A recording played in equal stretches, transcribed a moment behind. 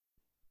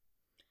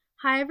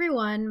Hi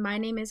everyone, my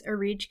name is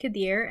Arij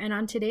Kadir, and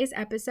on today's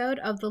episode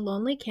of The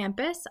Lonely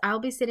Campus, I'll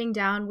be sitting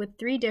down with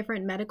three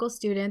different medical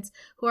students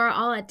who are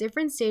all at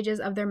different stages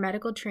of their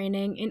medical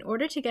training in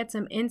order to get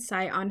some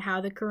insight on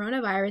how the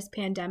coronavirus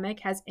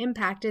pandemic has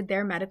impacted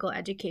their medical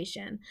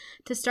education.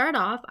 To start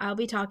off, I'll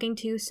be talking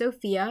to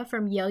Sophia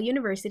from Yale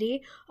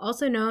University,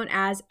 also known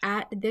as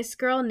at This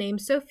Girl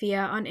Named Sophia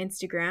on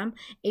Instagram,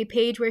 a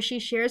page where she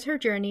shares her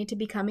journey to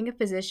becoming a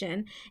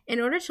physician in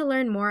order to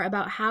learn more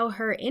about how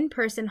her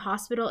in-person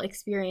hospital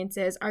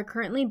experiences are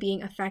currently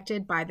being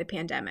affected by the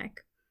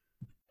pandemic.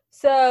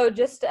 So,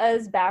 just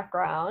as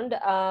background,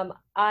 I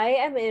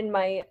am in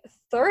my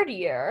third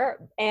year,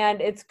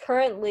 and it's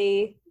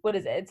currently, what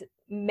is it? It's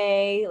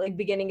May, like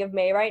beginning of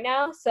May right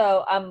now.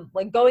 So, I'm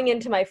like going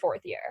into my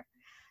fourth year.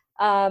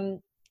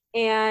 Um,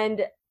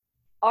 and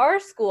our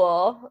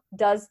school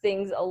does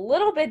things a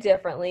little bit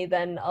differently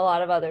than a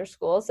lot of other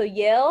schools. So,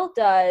 Yale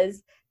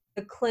does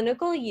the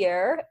clinical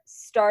year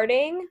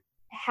starting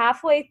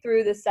halfway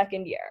through the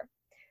second year.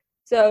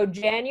 So,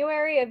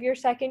 January of your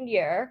second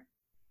year,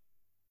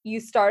 you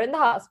start in the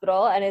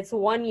hospital and it's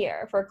 1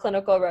 year for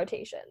clinical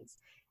rotations.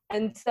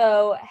 And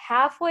so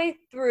halfway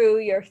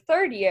through your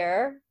third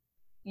year,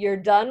 you're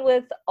done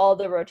with all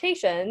the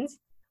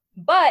rotations,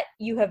 but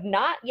you have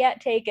not yet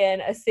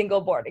taken a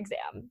single board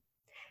exam.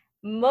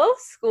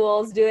 Most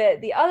schools do it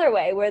the other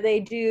way, where they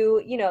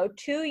do,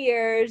 2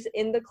 years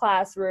in the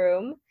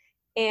classroom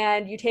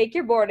and you take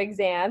your board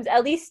exams,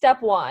 at least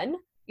step one,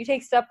 you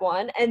take step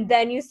one, and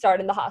then you start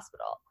in the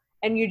hospital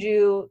and you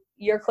do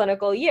your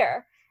clinical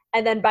year.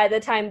 And then by the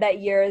time that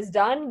year is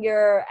done,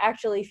 you're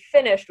actually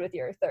finished with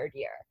your third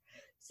year.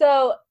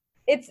 So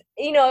it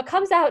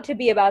comes out to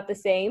be about the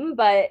same,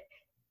 but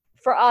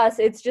for us,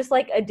 it's just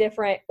like a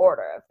different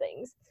order of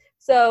things.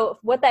 So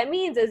what that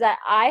means is that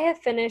I have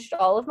finished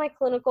all of my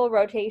clinical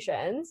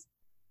rotations,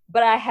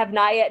 but I have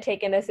not yet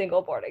taken a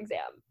single board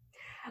exam.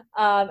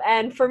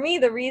 And for me,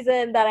 the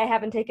reason that I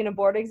haven't taken a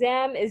board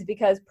exam is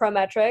because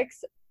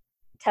Prometrics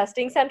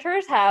testing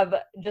centers have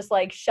just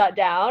like shut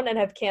down and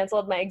have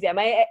canceled my exam.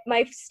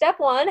 My step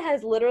one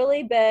has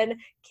literally been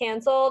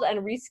canceled and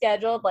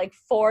rescheduled like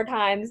 4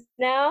 times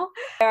now.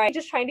 I'm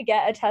just trying to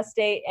get a test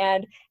date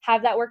and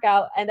have that work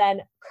out. And then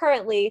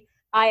currently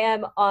I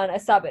am on a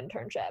sub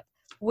internship,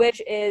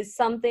 which is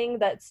something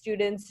that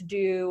students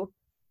do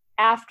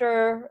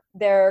after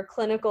their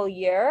clinical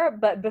year,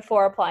 but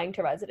before applying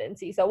to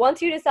residency. So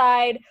once you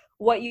decide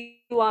what you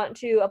want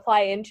to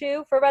apply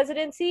into for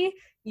residency,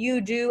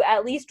 you do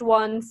at least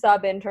one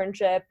sub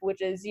internship,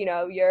 which is,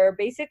 you're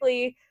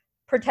basically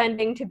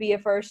pretending to be a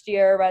first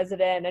year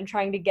resident and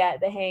trying to get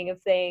the hang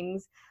of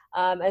things.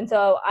 And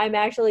so I'm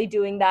actually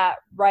doing that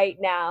right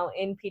now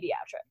in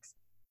pediatrics.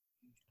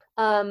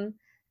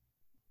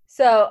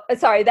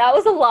 Sorry, that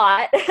was a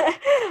lot.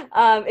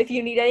 If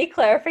you need any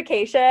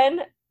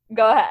clarification,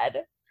 go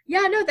ahead.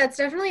 Yeah, no, that's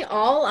definitely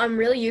all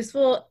really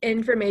useful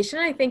information.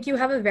 I think you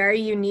have a very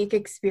unique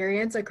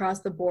experience across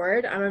the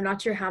board. I'm not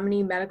sure how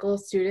many medical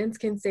students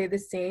can say the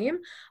same.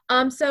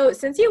 So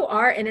since you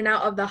are in and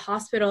out of the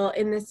hospital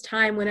in this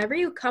time, whenever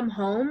you come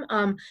home,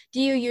 do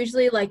you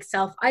usually like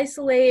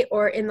self-isolate,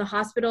 or in the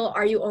hospital,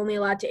 are you only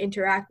allowed to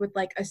interact with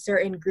like a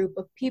certain group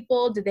of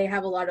people? Do they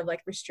have a lot of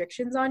like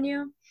restrictions on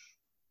you?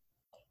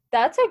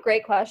 That's a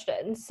great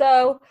question.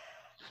 So,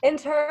 in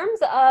terms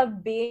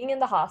of being in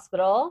the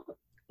hospital,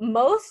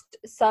 most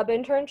sub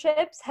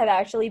internships have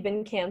actually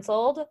been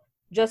canceled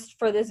just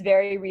for this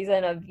very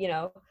reason of,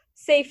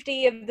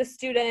 safety of the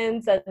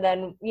students, and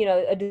then,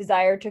 a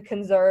desire to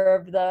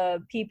conserve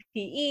the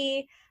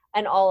PPE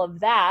and all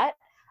of that.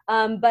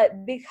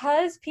 But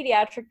because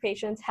pediatric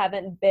patients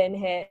haven't been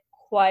hit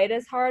quite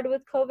as hard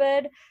with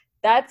COVID,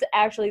 that's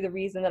actually the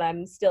reason that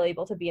I'm still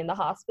able to be in the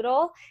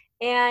hospital.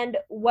 And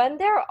when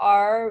there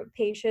are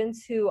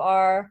patients who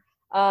are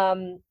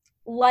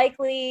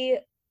likely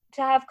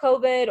to have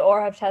COVID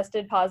or have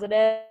tested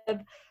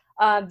positive,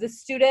 the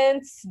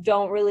students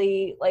don't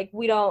really, like,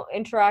 we don't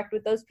interact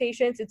with those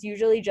patients. It's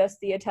usually just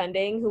the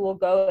attending who will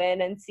go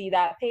in and see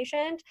that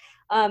patient.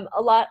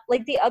 A lot,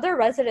 like the other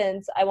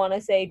residents, I want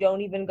to say, don't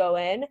even go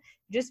in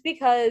just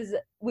because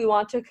we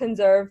want to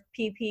conserve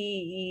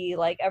PPE.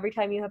 Like every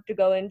time you have to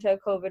go into a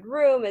COVID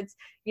room, it's,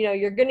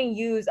 you're going to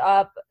use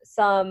up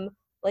some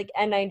like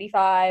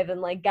N95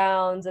 and like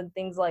gowns and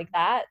things like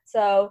that.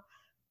 So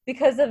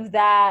because of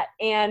that,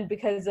 and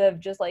because of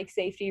just like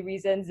safety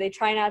reasons, they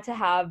try not to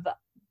have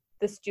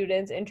the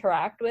students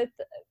interact with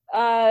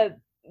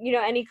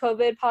any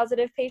COVID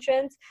positive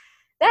patients.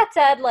 That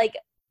said, like,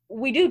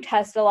 we do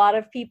test a lot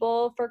of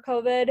people for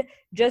COVID,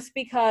 just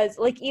because,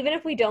 like, even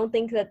if we don't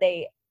think that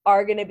they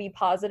are going to be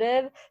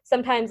positive,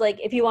 sometimes, like,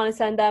 if you want to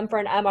send them for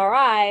an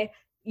MRI,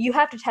 you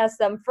have to test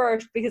them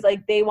first, because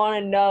like they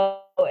want to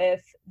know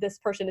if this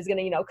person is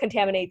going to,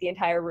 contaminate the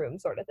entire room,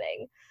 sort of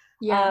thing.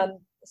 Yeah.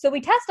 So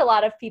we test a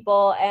lot of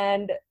people,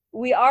 and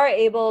we are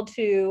able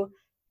to,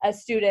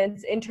 as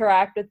students,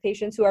 interact with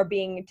patients who are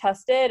being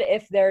tested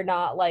if they're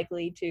not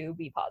likely to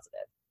be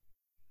positive.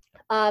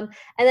 And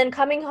then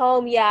coming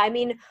home, yeah, I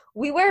mean,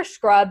 we wear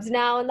scrubs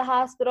now in the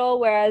hospital,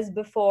 whereas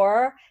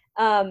before,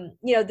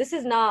 this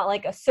is not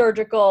like a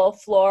surgical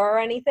floor or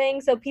anything.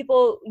 So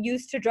people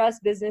used to dress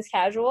business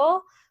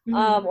casual,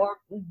 Mhm. or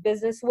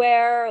business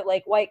wear,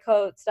 like white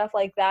coat, stuff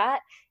like that.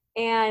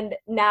 And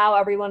now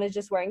everyone is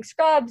just wearing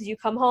scrubs. You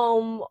come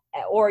home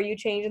or you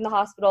change in the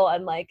hospital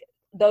and like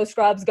those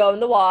scrubs go in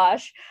the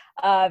wash.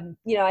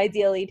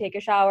 Ideally take a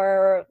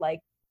shower, like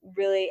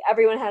really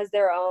everyone has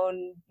their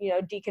own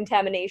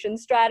decontamination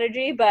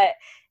strategy, but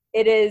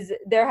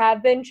there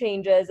have been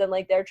changes, and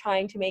like they're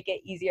trying to make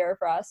it easier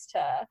for us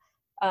to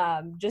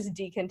just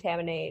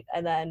decontaminate.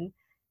 And then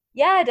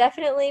yeah,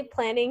 definitely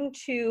planning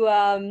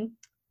to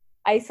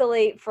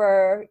isolate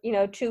for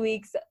 2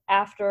 weeks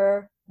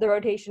after the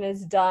rotation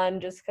is done,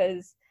 just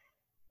because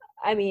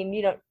I mean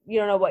you don't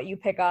know what you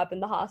pick up in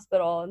the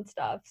hospital and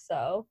stuff,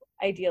 so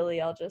ideally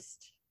I'll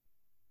just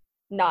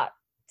not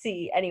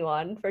see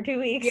anyone for 2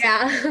 weeks.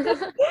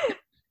 Yeah.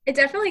 It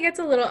definitely gets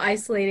a little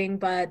isolating,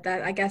 but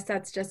that I guess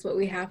that's just what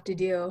we have to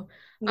do.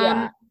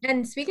 Yeah.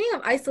 And speaking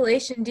of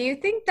isolation, do you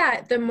think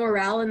that the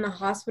morale in the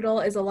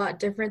hospital is a lot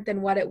different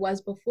than what it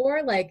was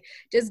before? Like,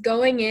 just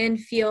going in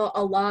feel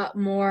a lot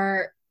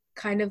more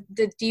kind of,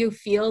 do you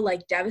feel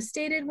like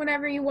devastated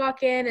whenever you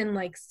walk in and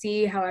like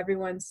see how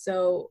everyone's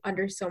so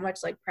under so much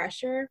like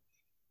pressure?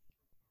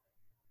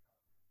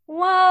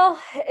 Well,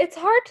 it's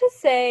hard to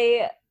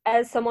say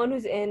as someone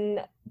who's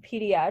in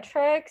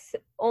pediatrics,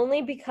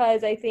 only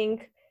because I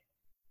think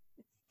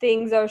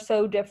things are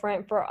so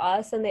different for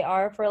us than they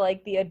are for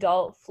like the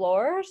adult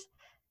floors.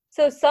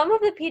 So some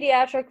of the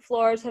pediatric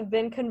floors have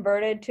been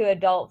converted to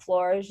adult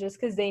floors just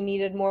because they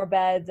needed more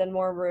beds and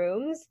more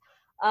rooms.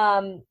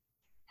 Um,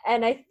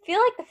 and I feel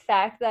like the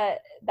fact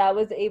that that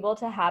was able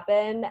to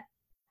happen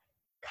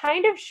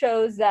kind of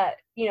shows that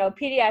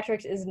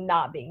pediatrics is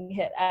not being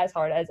hit as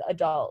hard as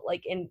adult,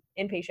 like in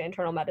inpatient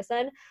internal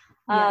medicine.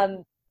 Yeah.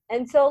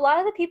 And so a lot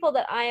of the people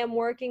that I am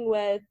working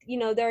with,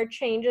 there are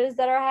changes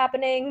that are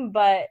happening,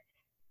 but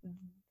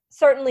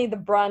certainly the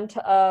brunt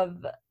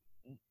of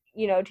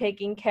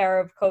taking care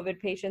of COVID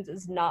patients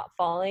is not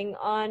falling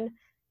on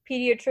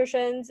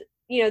pediatricians.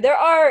 There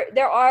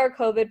are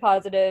COVID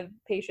positive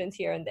patients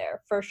here and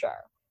there, for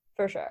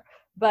sure,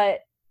 but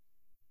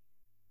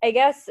I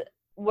guess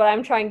what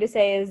I'm trying to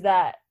say is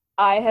that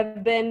I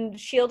have been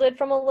shielded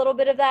from a little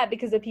bit of that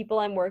because the people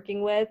I'm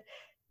working with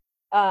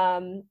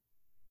um,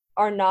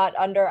 are not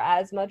under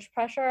as much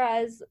pressure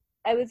as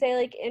I would say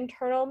like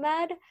internal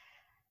med.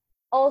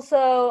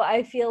 Also,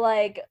 I feel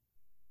like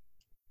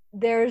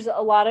there's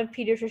a lot of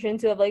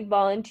pediatricians who have like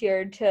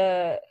volunteered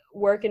to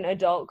work in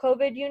adult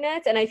COVID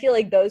units, and I feel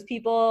like those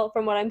people,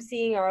 from what I'm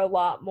seeing, are a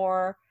lot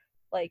more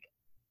like,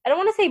 I don't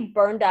want to say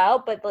burned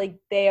out, but like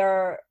they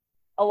are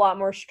a lot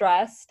more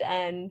stressed.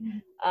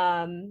 And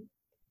um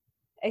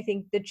I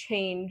think the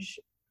change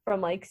from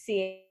like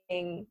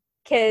seeing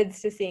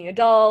kids to seeing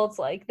adults,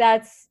 like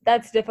that's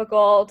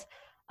difficult.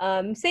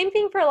 Same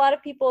thing for a lot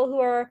of people who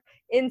are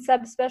in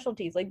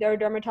subspecialties. Like there are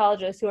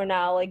dermatologists who are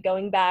now like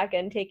going back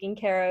and taking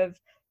care of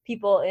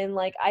people in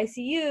like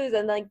ICUs,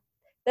 and like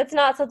that's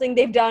not something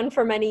they've done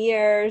for many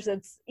years.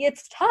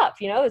 It's tough,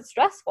 it's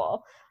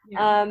stressful.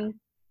 Yeah.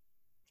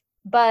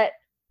 But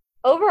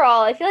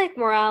overall, I feel like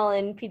morale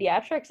in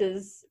pediatrics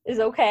is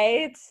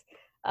okay. It's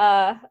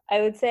I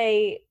would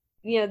say,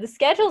 the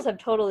schedules have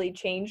totally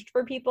changed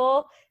for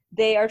people.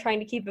 They are trying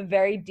to keep a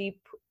very deep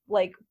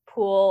like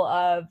pool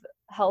of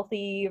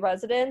healthy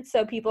residents.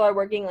 So people are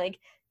working like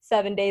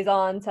 7 days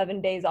on,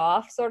 7 days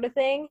off sort of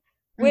thing,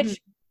 Mhm.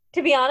 which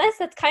to be honest,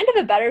 that's kind of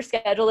a better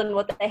schedule than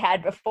what they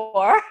had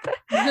before.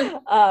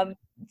 um,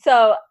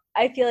 so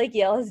I feel like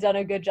Yale has done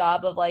a good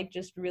job of like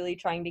just really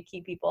trying to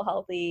keep people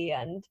healthy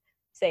and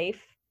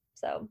safe.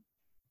 So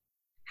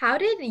How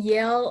did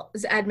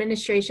Yale's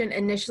administration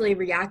initially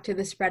react to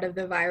the spread of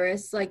the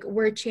virus? Like,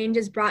 were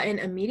changes brought in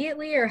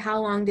immediately, or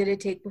how long did it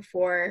take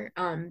before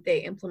they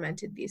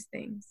implemented these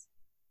things?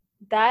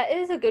 that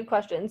is a good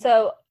question.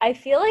 So I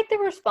feel like the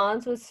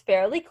response was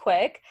fairly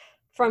quick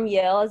from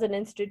Yale as an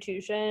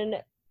institution,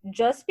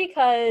 just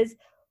because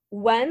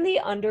when the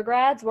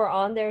undergrads were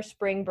on their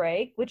spring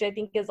break, which I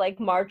think is like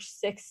March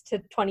 6th to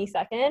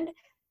 22nd,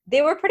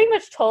 they were pretty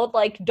much told,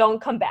 like,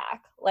 don't come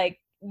back, like,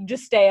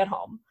 just stay at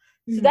home.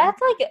 So Hmm.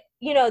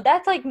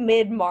 that's like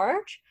mid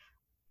March.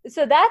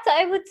 So that's,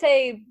 I would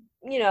say,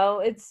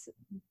 it's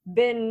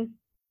been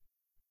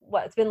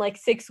it's been like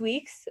 6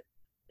 weeks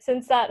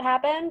since that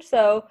happened.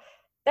 So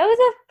that was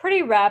a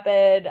pretty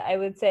rapid, I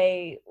would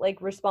say,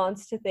 like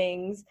response to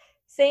things.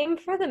 Same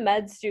for the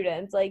med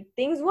students. Like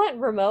things went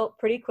remote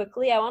pretty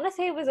quickly. I want to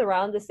say it was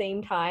around the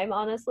same time,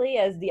 honestly,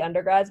 as the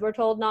undergrads were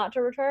told not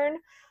to return.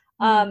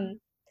 Hmm. Um,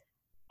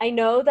 I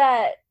know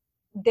that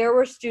there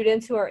were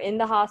students who are in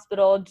the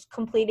hospital just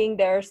completing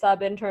their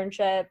sub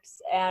internships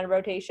and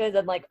rotations,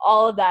 and like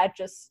all of that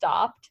just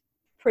stopped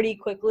pretty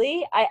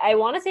quickly. I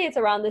want to say it's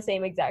around the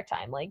same exact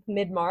time, like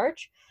mid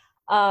March.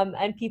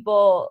 And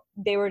people,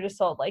 they were just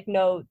told, like,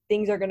 no,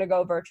 things are going to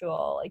go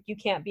virtual. Like, you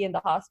can't be in the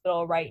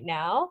hospital right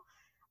now.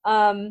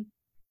 Um,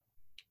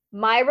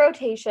 My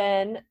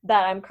rotation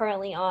that I'm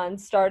currently on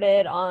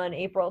started on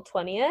April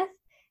 20th,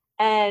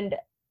 and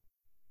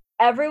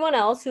everyone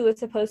else who was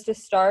supposed to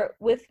start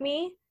with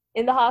me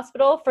in the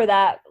hospital for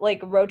that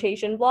like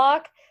rotation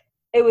block,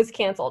 it was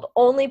canceled.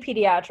 Only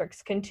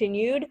pediatrics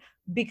continued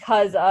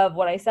because of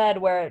what I said,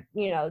 where,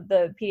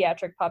 the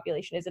pediatric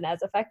population isn't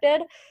as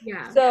affected.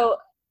 Yeah. So,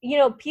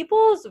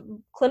 people's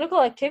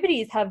clinical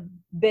activities have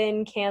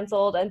been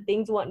canceled and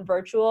things went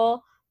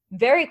virtual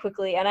very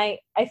quickly. And I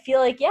feel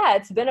like, yeah,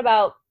 it's been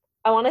about,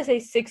 I want to say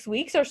 6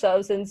 weeks or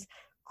so since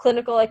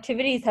clinical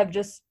activities have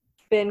just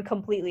been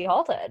completely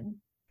halted.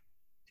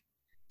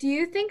 Do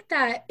you think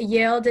that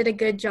Yale did a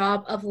good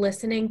job of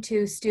listening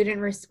to student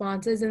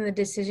responses in the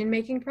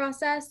decision-making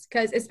process?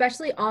 Because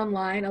especially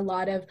online, a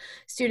lot of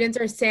students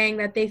are saying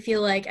that they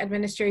feel like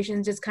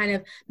administrations just kind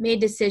of made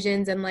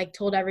decisions and like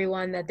told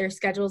everyone that their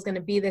schedule is going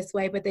to be this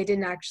way, but they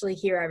didn't actually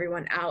hear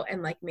everyone out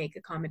and like make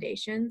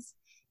accommodations.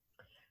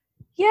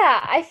 Yeah,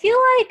 I feel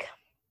like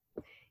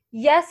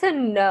yes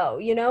and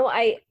no.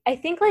 I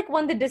think like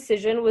when the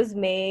decision was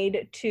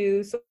made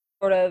to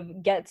sort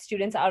of get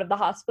students out of the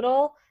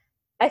hospital,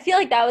 I feel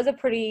like that was a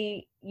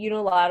pretty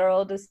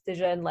unilateral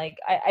decision. Like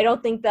I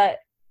don't think that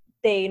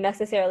they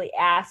necessarily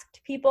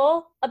asked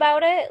people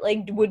about it.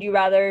 Like, would you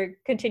rather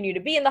continue to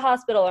be in the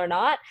hospital or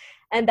not?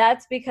 And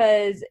that's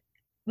because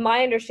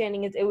my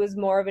understanding is it was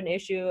more of an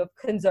issue of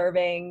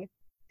conserving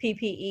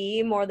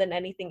PPE more than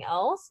anything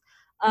else.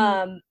 Mm.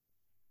 Um,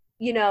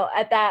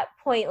 at that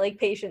point, like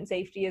patient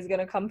safety is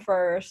going to come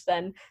first,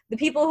 and the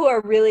people who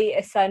are really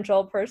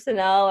essential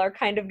personnel are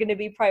kind of going to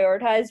be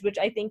prioritized, which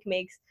I think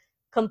makes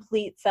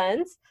complete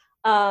sense.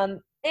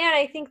 And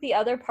I think the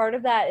other part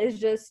of that is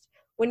just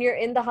when you're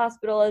in the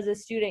hospital as a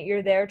student,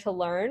 you're there to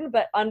learn,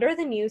 but under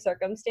the new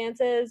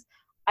circumstances,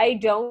 I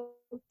don't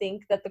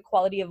think that the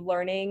quality of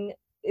learning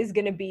is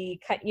going to be,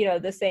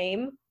 the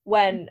same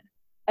when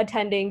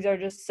attendings are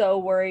just so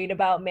worried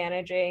about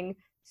managing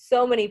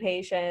so many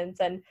patients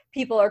and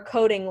people are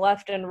coding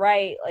left and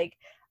right. Like,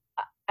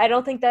 I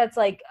don't think that's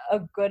like a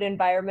good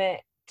environment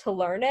to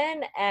learn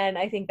in. And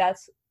I think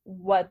that's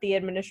what the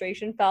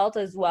administration felt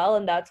as well.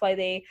 And that's why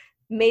they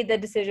made the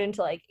decision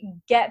to like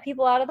get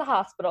people out of the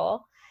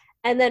hospital.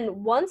 And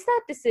then once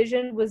that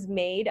decision was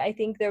made, I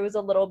think there was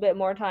a little bit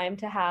more time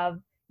to have,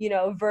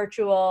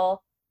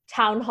 virtual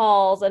town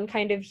halls and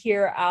kind of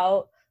hear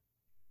out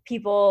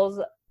people's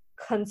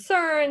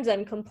concerns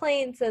and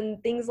complaints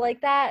and things like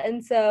that.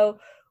 And so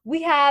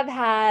we have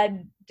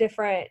had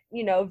different,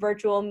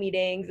 virtual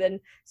meetings, and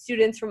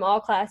students from all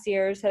class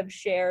years have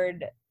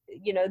shared,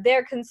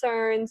 their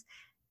concerns.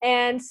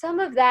 And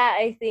some of that,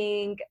 I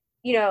think,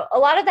 a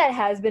lot of that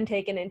has been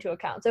taken into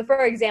account. So,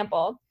 for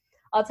example,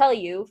 I'll tell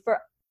you, for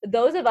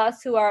those of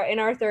us who are in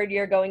our third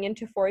year going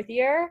into fourth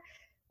year,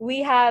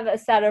 we have a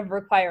set of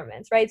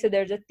requirements, right? So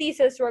there's a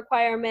thesis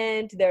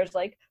requirement, there's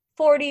like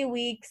 40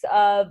 weeks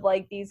of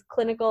like these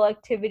clinical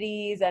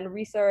activities and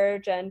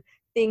research and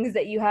things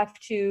that you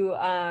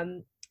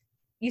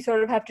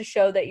sort of have to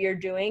show that you're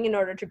doing in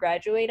order to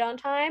graduate on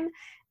time.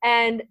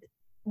 And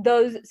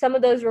some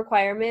of those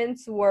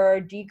requirements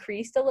were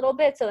decreased a little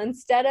bit. So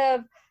instead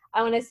of,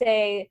 I want to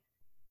say,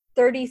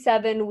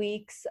 37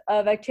 weeks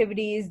of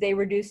activities, they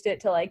reduced it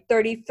to like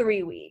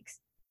 33 weeks,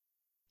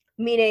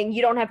 meaning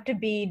you don't have to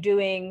be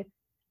doing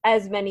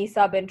as many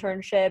sub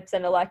internships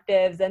and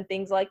electives and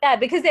things like that,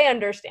 because they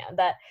understand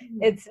that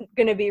it's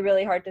going to be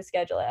really hard to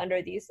schedule it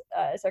under these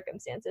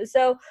circumstances.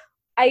 So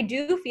I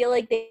do feel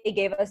like they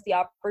gave us the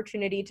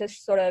opportunity to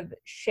sort of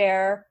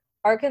share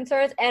our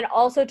concerns and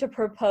also to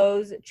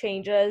propose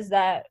changes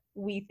that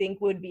we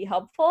think would be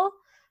helpful.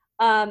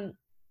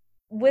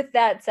 With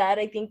that said,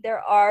 I think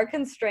there are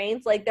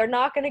constraints. Like, they're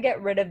not going to get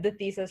rid of the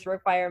thesis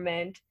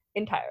requirement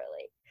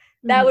entirely.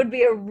 That would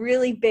be a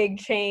really big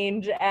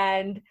change.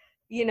 And,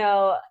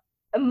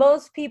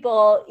 most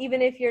people,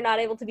 even if you're not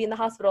able to be in the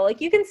hospital,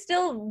 like, you can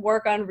still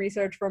work on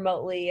research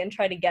remotely and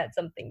try to get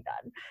something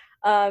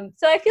done.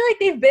 So I feel like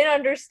they've been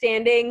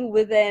understanding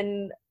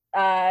within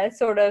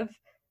sort of,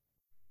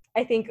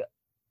 I think,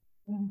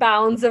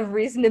 bounds of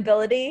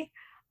reasonability.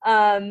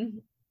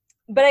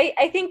 But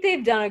I think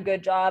they've done a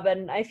good job.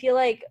 And I feel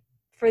like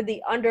for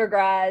the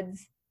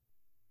undergrads,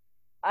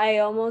 I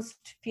almost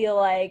feel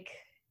like,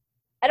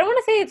 I don't want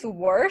to say it's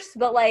worse,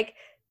 but like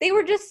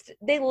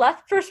they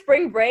left for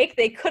spring break.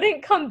 They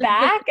couldn't come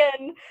back.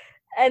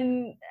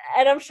 And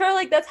I'm sure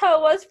like that's how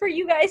it was for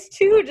you guys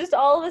too. Just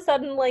all of a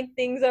sudden, like,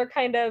 things are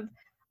kind of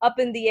up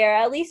in the air,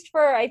 at least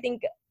for, I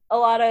think, a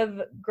lot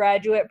of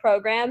graduate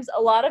programs.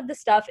 A lot of the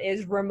stuff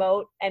is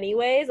remote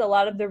anyways. A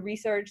lot of the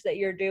research that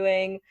you're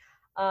doing,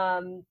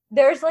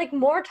 there's like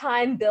more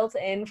time built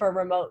in for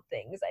remote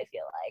things, I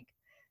feel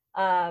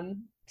like.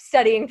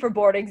 Studying for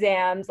board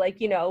exams, like,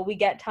 we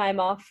get time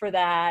off for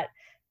that.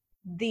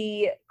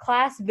 The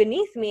class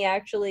beneath me,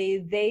 actually,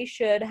 they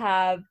should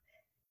have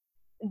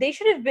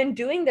been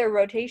doing their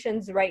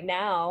rotations right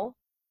now.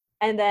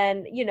 And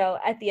then,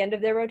 at the end of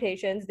their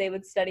rotations, they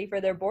would study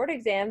for their board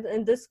exams.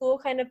 And the school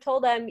kind of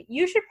told them,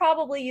 you should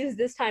probably use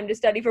this time to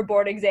study for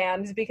board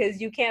exams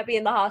because you can't be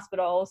in the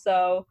hospital.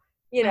 So,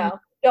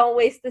 don't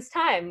waste this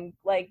time.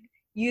 Like,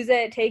 use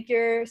it, take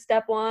your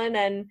step one,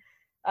 and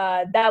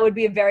that would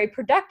be a very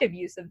productive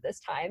use of this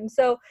time.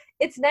 So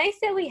it's nice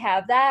that we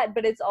have that,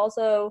 but it's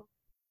also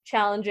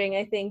challenging,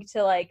 I think,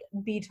 to like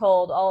be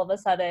told all of a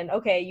sudden,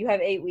 okay, you have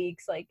 8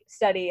 weeks, like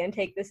study and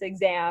take this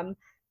exam.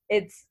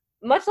 It's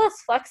much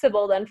less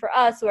flexible than for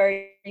us,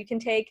 where you can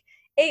take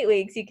 8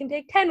 weeks, you can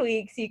take 10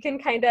 weeks, you can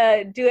kind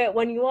of do it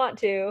when you want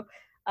to.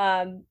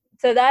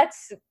 So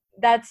that's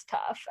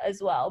tough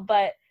as well.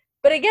 But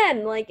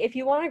again, like if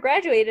you want to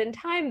graduate in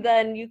time,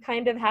 then you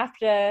kind of have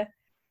to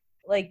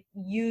like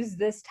use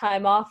this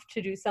time off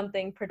to do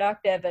something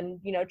productive and,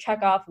 you know,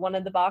 check off one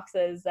of the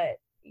boxes that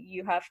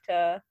you have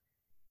to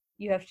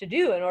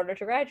do in order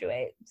to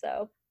graduate.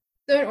 So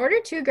in order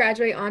to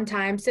graduate on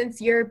time,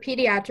 since your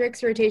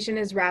pediatrics rotation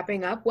is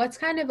wrapping up, what's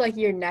kind of like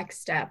your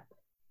next step?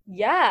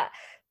 Yeah,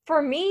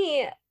 for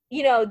me,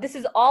 you know, this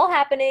is all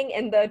happening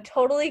in the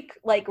totally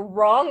like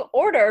wrong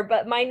order,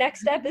 but my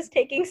next step is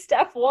taking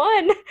step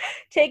one,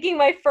 taking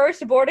my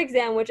first board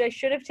exam, which I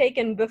should have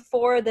taken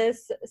before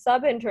this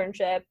sub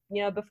internship,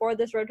 you know, before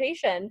this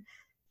rotation.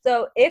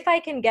 So if I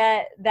can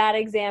get that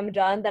exam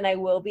done, then I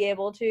will be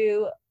able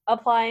to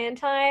apply in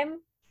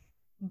time.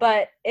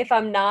 But if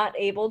I'm not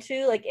able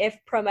to, like if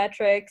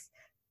Prometrics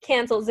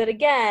cancels it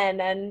again,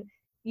 and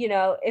you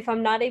know, if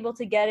I'm not able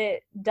to get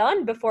it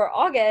done before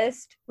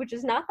August, which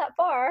is not that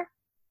far,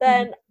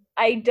 then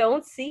I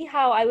don't see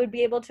how I would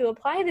be able to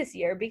apply this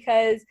year.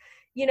 Because,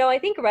 you know, I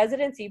think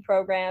residency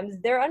programs,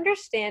 their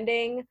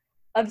understanding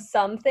of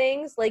some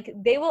things, like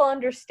they will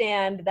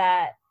understand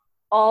that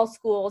all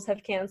schools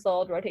have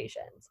canceled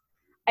rotations.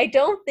 I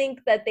don't think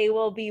that they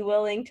will be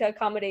willing to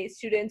accommodate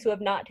students who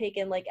have not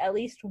taken like at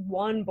least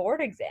one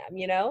board exam,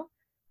 you know?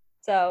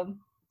 So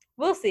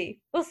we'll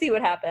see. We'll see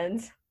what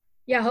happens.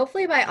 Yeah,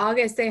 hopefully by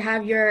August they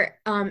have your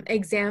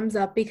exams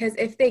up, because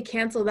if they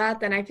cancel that,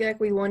 then I feel like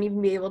we won't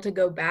even be able to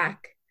go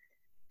back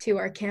to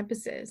our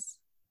campuses.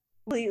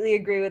 Completely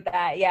agree with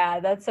that. Yeah,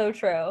 that's so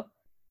true.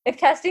 If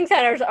testing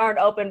centers aren't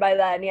open by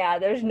then, yeah,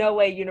 there's no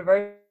way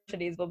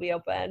universities will be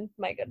open.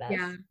 My goodness.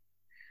 Yeah.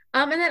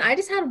 And then I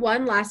just had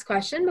one last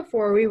question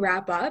before we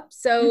wrap up.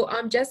 So,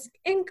 just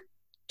in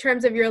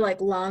terms of your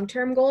like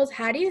long-term goals,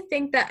 how do you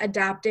think that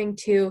adapting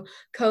to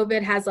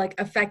COVID has like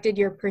affected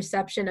your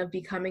perception of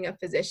becoming a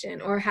physician,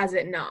 or has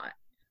it not?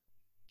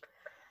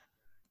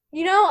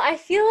 You know, I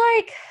feel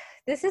like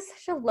this is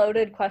such a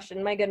loaded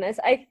question. My goodness.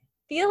 I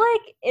feel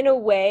like in a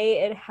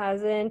way it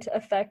hasn't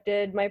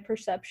affected my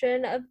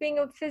perception of being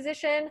a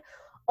physician,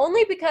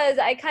 only because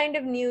I kind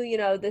of knew, you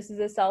know, this is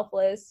a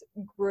selfless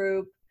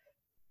group.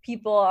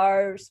 People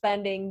are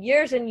spending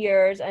years and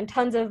years and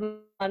tons of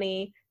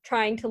money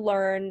trying to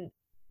learn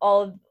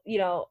all of, you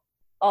know,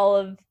 all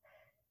of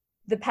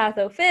the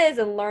pathophys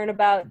and learn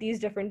about these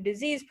different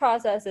disease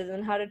processes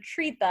and how to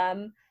treat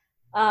them.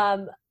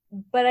 Um,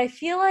 but I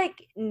feel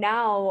like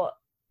now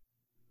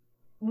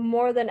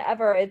more than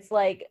ever, it's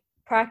like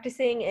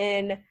practicing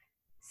in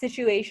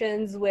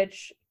situations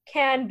which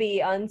can be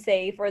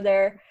unsafe, or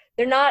they're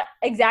not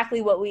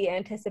exactly what we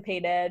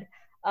anticipated.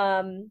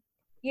 Um,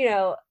 you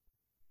know,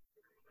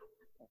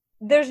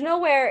 there's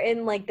nowhere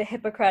in like the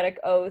Hippocratic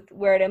Oath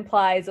where it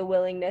implies a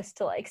willingness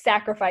to like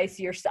sacrifice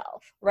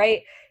yourself,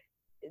 right?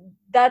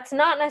 That's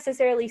not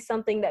necessarily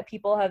something that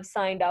people have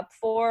signed up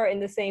for in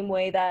the same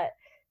way that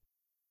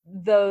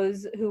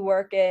those who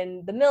work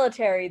in the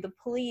military, the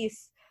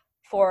police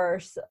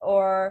force,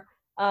 or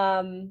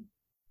I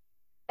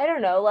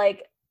don't know,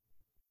 like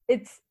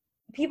it's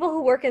people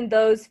who work in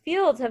those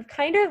fields have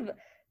kind of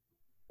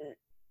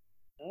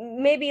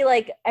maybe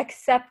like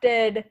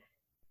accepted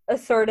a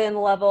certain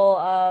level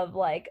of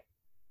like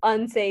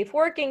unsafe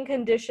working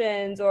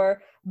conditions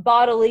or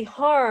bodily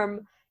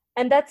harm,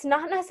 and that's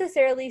not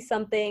necessarily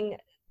something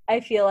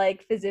I feel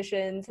like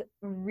physicians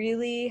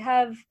really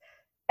have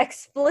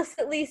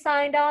explicitly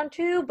signed on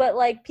to, but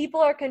like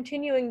people are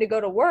continuing to go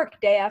to work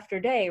day after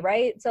day,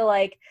 right? So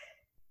like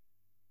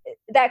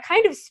that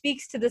kind of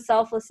speaks to the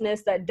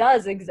selflessness that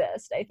does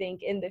exist, I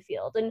think, in the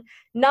field. And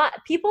not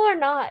people are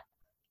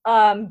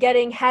not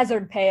getting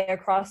hazard pay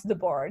across the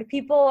board.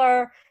 People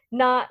are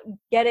not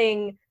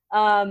getting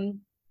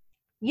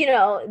you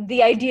know,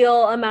 the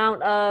ideal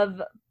amount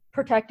of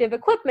protective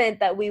equipment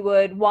that we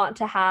would want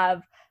to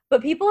have,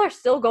 but people are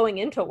still going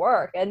into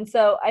work. And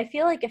so I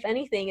feel like if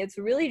anything, it's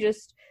really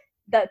just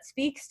that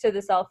speaks to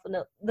the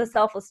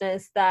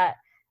selflessness that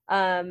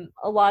a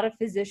lot of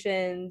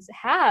physicians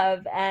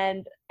have.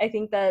 And I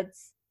think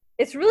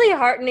it's really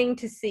heartening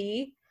to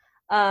see.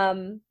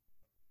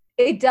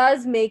 It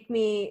does make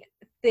me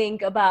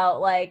think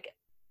about like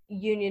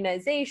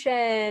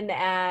unionization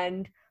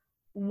and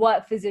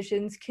what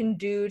physicians can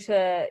do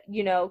to,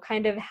 you know,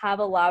 kind of have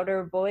a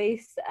louder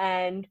voice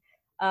and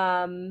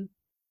um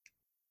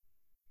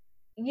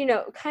you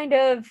know, kind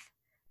of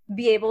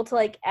be able to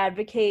like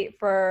advocate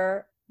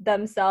for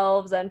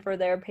themselves and for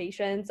their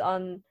patients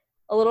on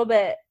a little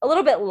bit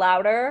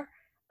louder,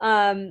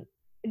 um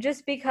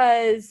just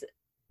because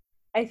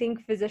I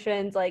think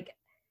physicians, like,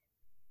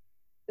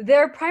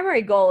 their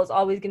primary goal is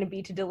always going to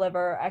be to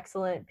deliver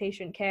excellent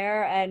patient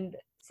care, and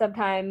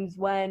sometimes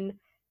when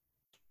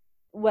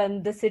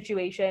the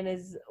situation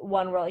is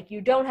one where like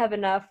you don't have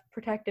enough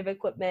protective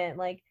equipment,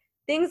 like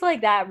things like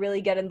that really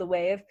get in the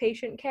way of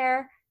patient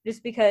care,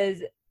 just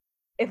because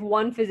if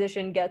one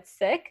physician gets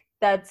sick,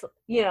 that's,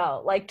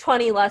 like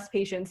 20 less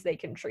patients they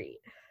can treat.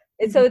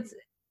 And so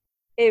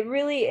it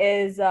really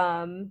is,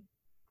 I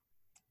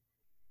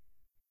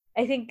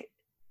think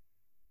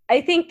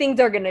things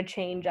are going to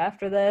change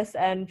after this,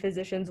 and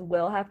physicians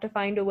will have to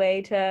find a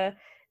way to,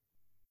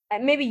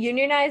 maybe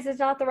unionize is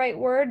not the right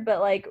word, but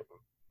like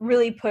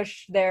really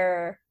push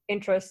their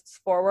interests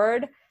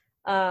forward.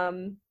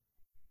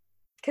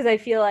 Because I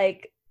feel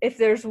like if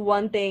there's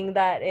one thing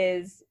that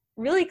is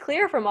really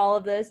clear from all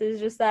of this is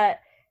just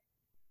that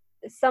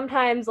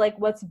sometimes like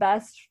what's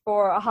best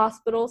for a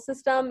hospital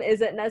system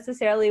isn't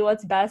necessarily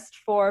what's best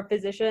for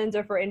physicians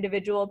or for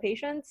individual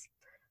patients.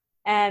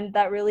 And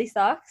that really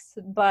sucks,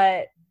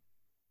 but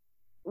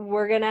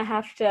we're gonna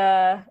have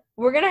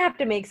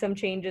to make some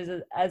changes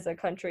as a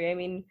country. I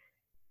mean,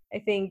 I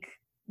think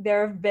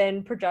there have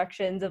been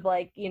projections of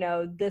like,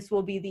 this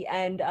will be the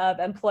end of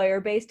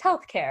employer-based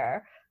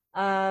healthcare.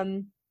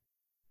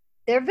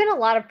 There have been a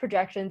lot of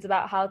projections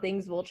about how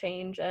things will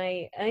change, and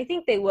I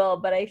think they will,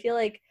 but I feel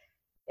like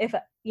if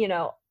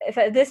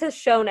this has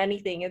shown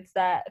anything, it's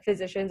that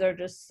physicians are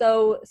just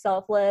so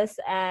selfless,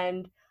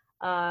 and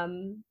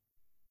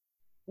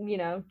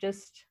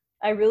just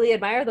I really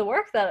admire the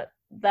work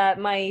that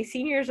my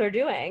seniors are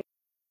doing.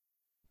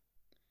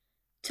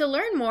 To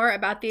learn more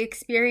about the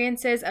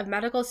experiences of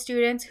medical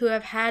students who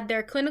have had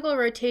their clinical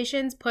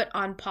rotations put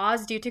on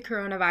pause due to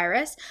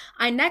coronavirus,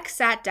 I next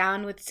sat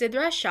down with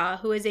Sidra Shah,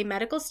 who is a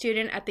medical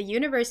student at the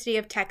University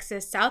of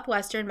Texas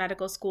Southwestern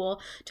Medical School,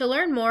 to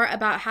learn more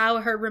about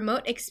how her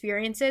remote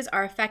experiences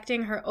are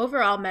affecting her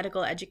overall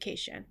medical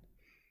education.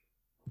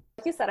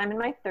 Like you said, I'm in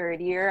my third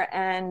year,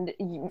 and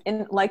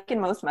in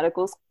most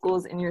medical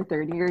schools, in your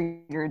third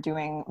year, you're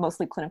doing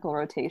mostly clinical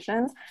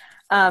rotations.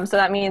 So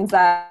that means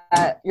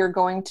that you're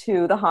going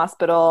to the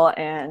hospital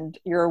and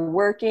you're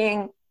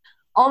working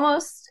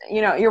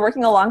you're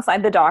working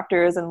alongside the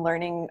doctors and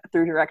learning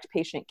through direct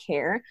patient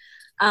care.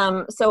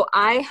 So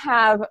I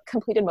have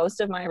completed most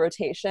of my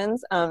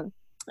rotations. And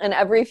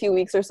every few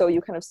weeks or so,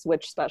 you kind of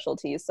switch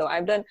specialties. So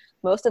I've done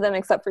most of them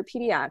except for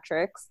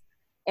pediatrics.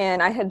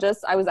 And I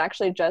was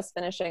actually just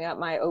finishing up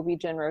my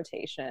OB-GYN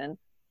rotation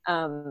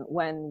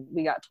when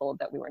we got told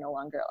that we were no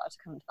longer allowed to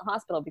come to the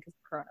hospital because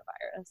of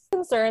coronavirus. The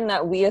concern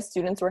that we as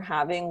students were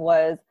having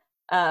was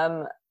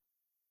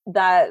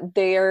that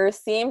there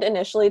seemed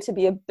initially to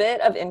be a bit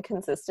of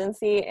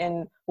inconsistency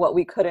in what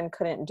we could and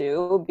couldn't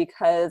do,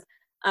 because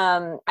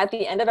at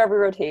the end of every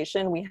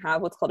rotation, we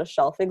have what's called a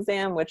shelf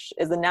exam, which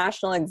is a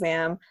national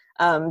exam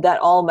that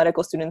all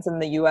medical students in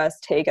the U.S.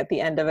 take at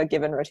the end of a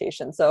given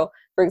rotation. So,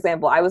 for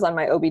example, I was on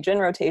my OB-GYN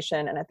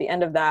rotation, and at the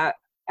end of that,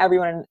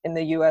 everyone in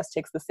the U.S.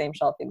 takes the same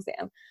shelf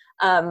exam.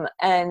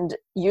 And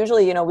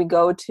usually, we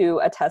go to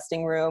a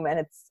testing room, and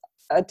it's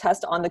a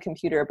test on the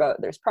computer,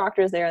 but there's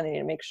proctors there, and they need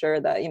to make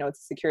sure that,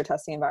 it's a secure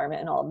testing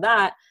environment and all of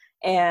that.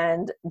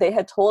 And they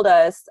had told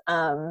us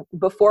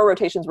before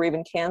rotations were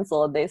even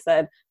canceled, they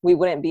said we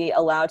wouldn't be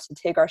allowed to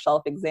take our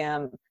shelf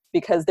exam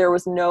because there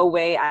was no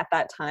way at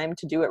that time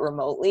to do it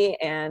remotely.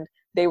 And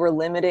they were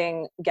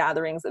limiting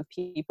gatherings of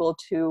people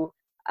to,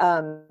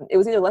 it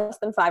was either less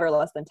than 5 or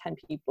less than 10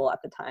 people at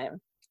the time.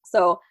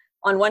 So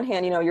on one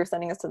hand, you're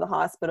sending us to the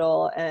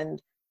hospital, and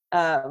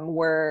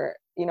we're,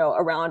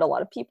 around a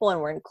lot of people, and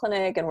we're in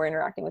clinic and we're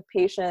interacting with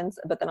patients.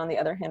 But then on the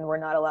other hand, we're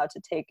not allowed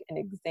to take an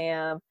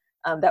exam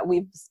that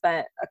we've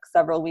spent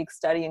several weeks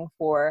studying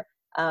for,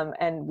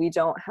 and we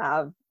don't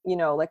have,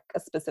 like a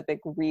specific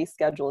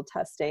rescheduled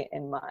test date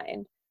in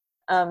mind.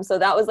 So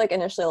that was like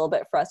initially a little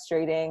bit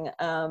frustrating,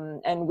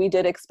 and we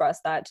did express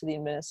that to the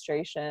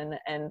administration.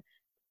 And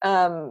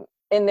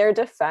in their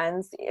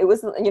defense, it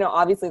was,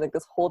 obviously like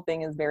this whole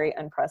thing is very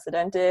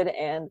unprecedented,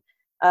 and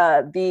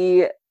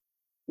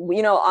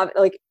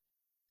like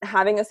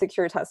having a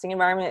secure testing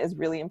environment is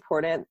really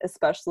important,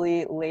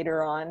 especially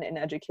later on in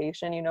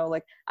education.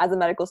 Like as a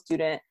medical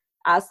student,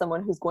 as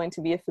someone who's going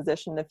to be a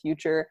physician in the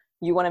future,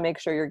 you want to make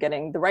sure you're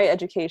getting the right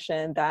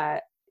education,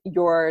 that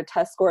your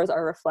test scores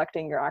are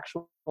reflecting your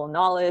actual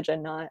knowledge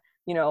and not,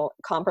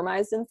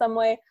 compromised in some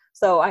way.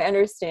 So I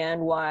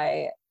understand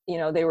why,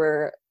 they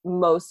were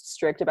most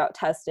strict about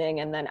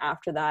testing. And then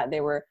after that,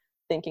 they were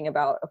thinking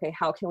about, okay,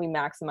 how can we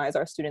maximize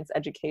our students'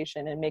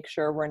 education and make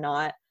sure we're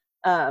not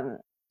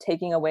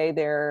taking away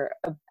their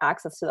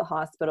access to the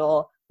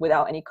hospital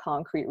without any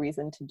concrete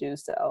reason to do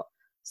so.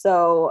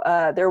 So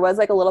there was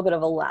like a little bit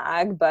of a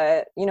lag,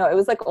 but, it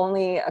was like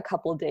only a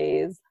couple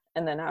days.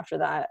 And then after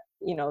that,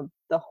 the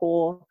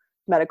whole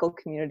medical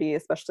community,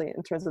 especially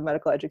in terms of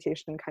medical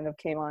education, kind of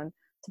came on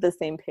to the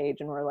same page.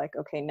 And we're like,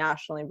 okay,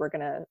 nationally, we're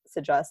going to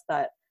suggest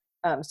that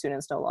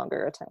students no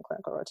longer attend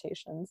clinical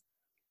rotations.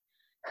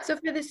 So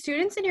for the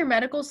students in your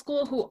medical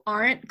school who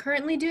aren't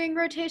currently doing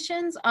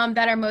rotations,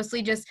 that are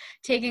mostly just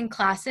taking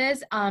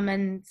classes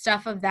and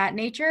stuff of that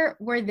nature,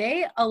 were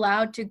they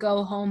allowed to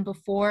go home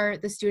before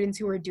the students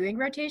who were doing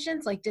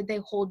rotations? Like, did they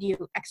hold you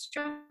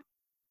extra?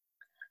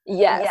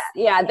 Yes,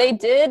 yeah, they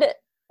did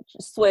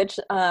switch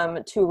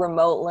to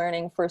remote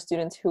learning for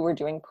students who were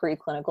doing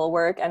preclinical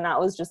work, and that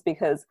was just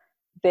because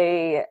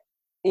they,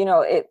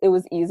 it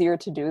was easier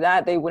to do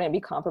that. They wouldn't be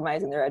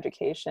compromising their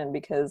education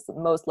because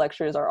most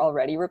lectures are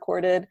already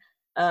recorded.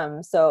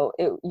 So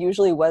it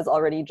usually was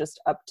already just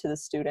up to the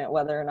student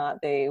whether or not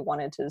they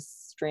wanted to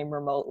stream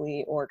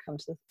remotely or come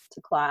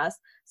to class.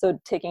 So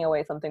taking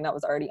away something that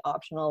was already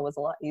optional was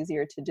a lot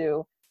easier to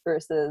do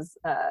versus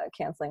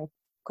canceling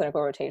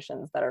clinical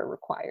rotations that are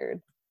required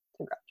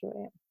to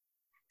graduate.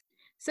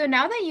 So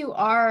now that you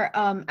are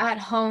at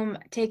home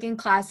taking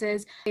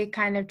classes,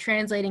 kind of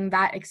translating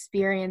that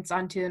experience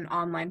onto an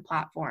online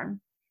platform.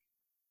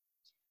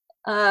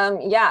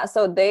 Yeah,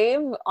 so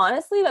they've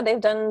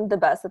done the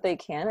best that they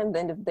can, and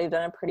then they've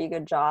done a pretty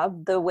good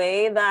job. The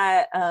way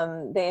that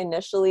they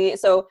initially,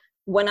 so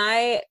when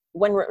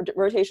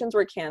rotations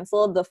were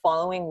canceled, the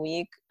following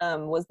week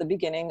was the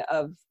beginning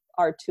of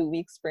our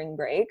 2-week spring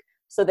break.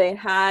 So they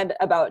had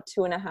about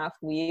 2.5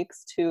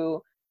 weeks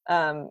to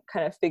kind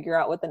of figure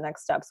out what the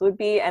next steps would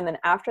be. And then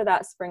after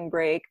that spring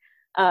break,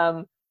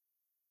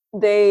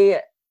 they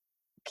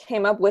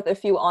came up with a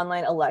few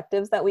online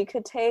electives that we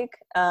could take,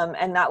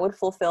 and that would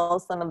fulfill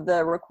some of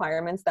the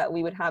requirements that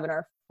we would have in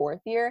our 4th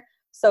year.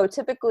 So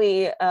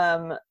typically,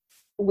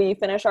 we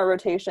finish our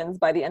rotations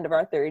by the end of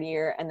our 3rd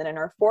year, and then in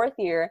our 4th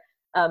year,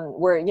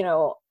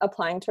 we're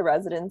applying to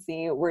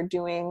residency. We're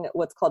doing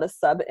what's called a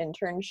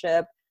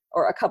sub-internship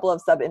or a couple of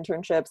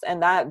sub-internships,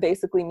 and that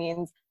basically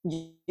means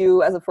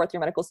you as a 4th year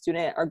medical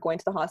student are going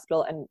to the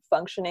hospital and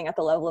functioning at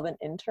the level of an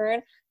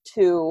intern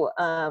to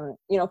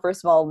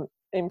first of all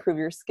improve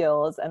your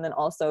skills, and then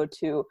also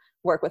to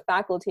work with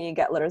faculty,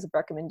 get letters of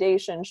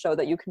recommendation, show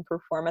that you can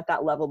perform at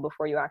that level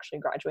before you actually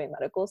graduate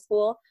medical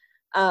school.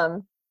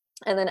 And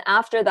then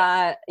after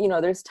that,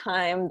 there's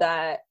time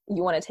that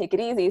you want to take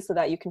it easy so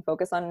that you can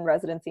focus on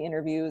residency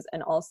interviews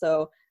and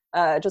also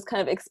just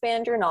kind of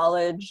expand your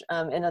knowledge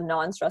in a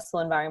non-stressful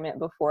environment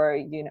before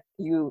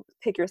you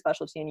pick your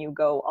specialty and you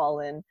go all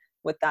in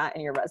with that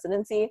in your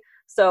residency.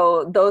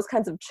 So those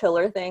kinds of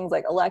chiller things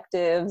like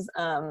electives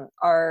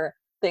are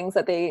things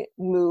that they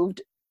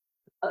moved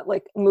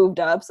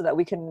up so that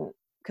we can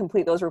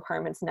complete those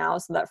requirements now,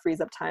 so that frees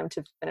up time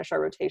to finish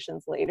our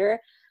rotations later.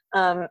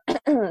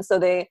 So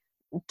they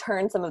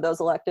turned some of those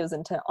electives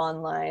into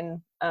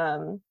online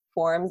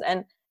forms,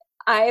 and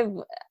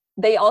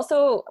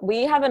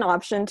we have an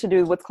option to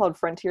do what's called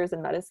Frontiers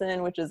in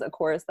Medicine, which is a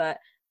course that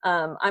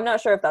I'm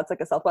not sure if that's like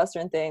a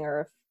Southwestern thing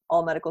or if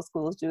all medical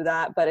schools do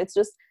that, but it's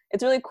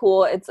really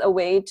cool. It's a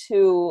way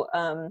to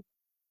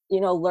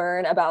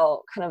learn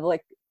about kind of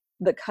like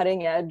the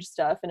cutting edge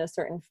stuff in a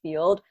certain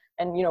field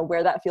and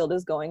where that field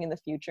is going in the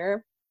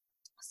future.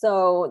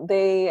 So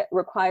they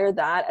require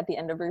that at the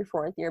end of your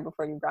 4th year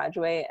before you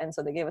graduate, and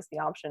so they gave us the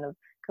option of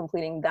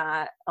completing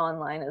that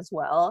online as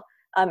well.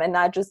 And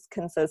that just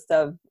consists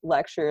of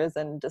lectures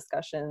and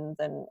discussions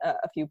and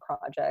a few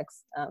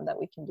projects that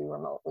we can do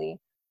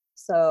remotely.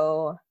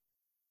 So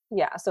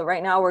yeah, so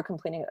right now we're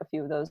completing a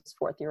few of those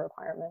 4th year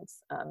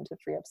requirements to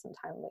free up some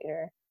time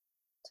later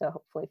to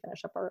hopefully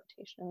finish up our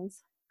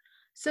rotations.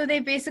 So they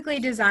basically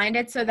designed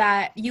it so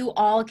that you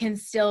all can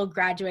still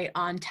graduate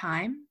on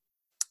time?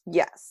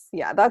 Yes.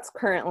 Yeah, that's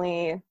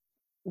currently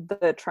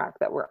the track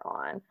that we're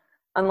on.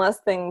 Unless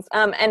things,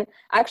 and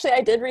actually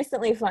I did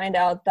recently find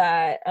out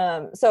that,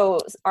 so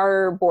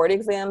our board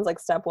exams, like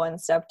step 1,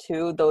 step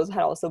 2, those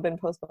had also been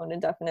postponed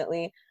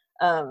indefinitely.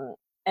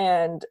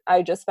 And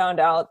I just found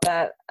out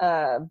that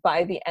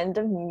by the end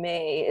of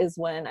May is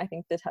when I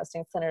think the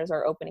testing centers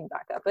are opening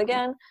back up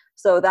again.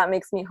 So that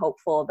makes me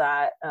hopeful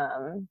that,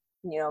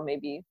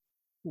 maybe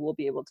we'll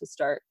be able to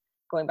start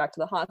going back to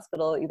the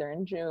hospital either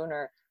in June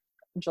or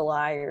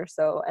July or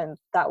so, and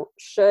that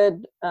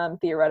should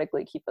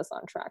theoretically keep us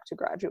on track to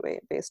graduate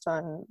based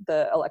on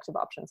the elective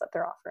options that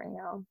they're offering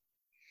now.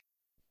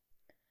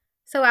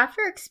 So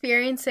after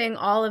experiencing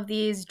all of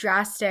these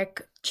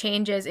drastic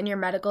changes in your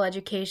medical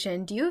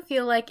education, do you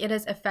feel like it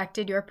has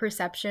affected your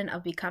perception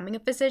of becoming a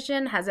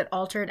physician? Has it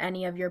altered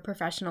any of your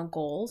professional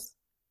goals?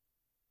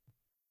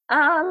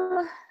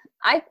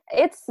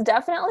 It's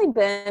definitely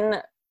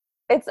been,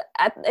 at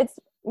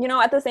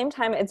the same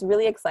time, it's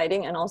really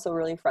exciting and also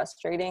really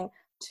frustrating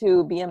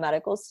to be a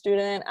medical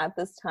student at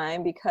this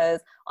time,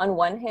 because on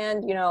one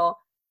hand,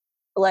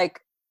 like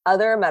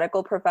other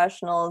medical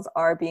professionals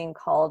are being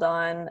called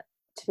on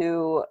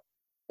to,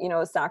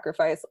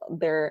 sacrifice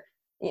their,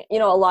 a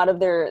lot of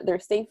their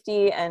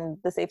safety and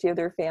the safety of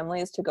their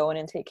families to go in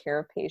and take care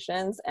of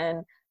patients.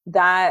 And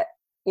that,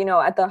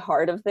 at the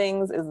heart of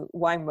things is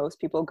why most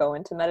people go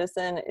into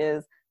medicine,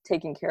 is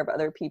taking care of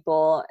other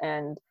people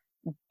and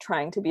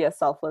trying to be as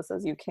selfless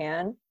as you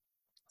can.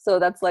 So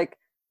that's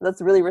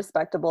really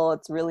respectable.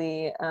 It's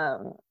really,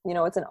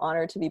 it's an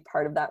honor to be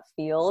part of that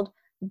field.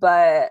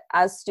 But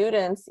as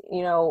students,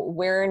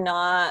 we're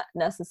not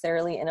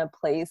necessarily in a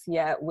place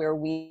yet where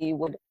we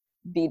would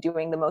be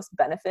doing the most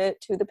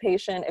benefit to the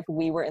patient if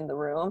we were in the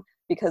room,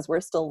 because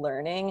we're still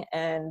learning.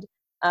 And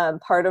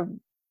part of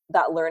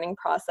that learning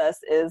process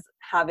is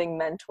having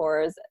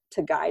mentors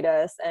to guide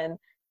us and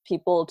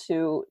people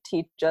to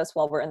teach us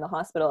while we're in the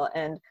hospital,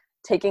 and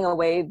taking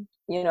away,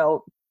 you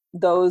know,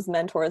 those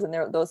mentors and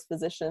those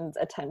physicians'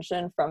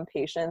 attention from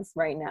patients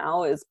right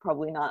now is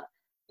probably not,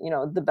 you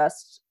know, the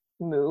best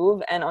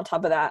move. And on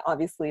top of that,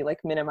 obviously, like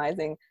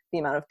minimizing the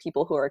amount of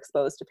people who are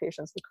exposed to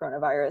patients with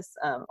coronavirus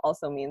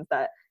also means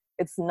that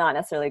it's not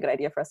necessarily a good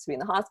idea for us to be in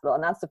the hospital.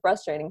 And that's the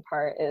frustrating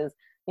part is,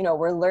 you know,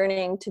 we're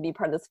learning to be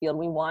part of this field.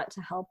 We want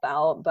to help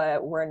out,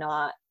 but we're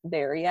not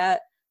there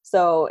yet.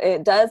 So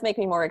it does make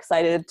me more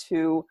excited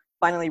to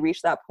finally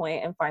reach that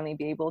point and finally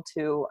be able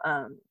to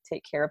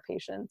take care of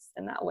patients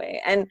in that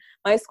way. And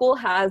my school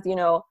has, you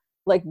know,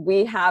 like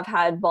we have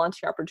had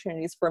volunteer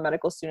opportunities for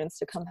medical students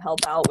to come help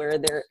out where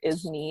there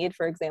is need.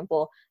 For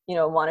example, you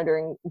know,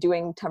 monitoring,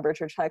 doing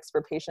temperature checks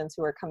for patients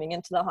who are coming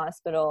into the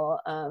hospital,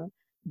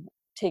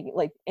 taking,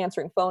 like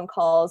answering phone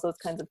calls, those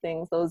kinds of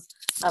things. Those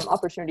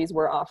opportunities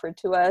were offered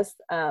to us.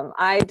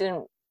 I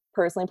didn't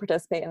personally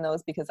participate in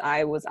those because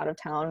I was out of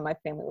town. My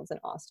family lives in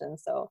Austin,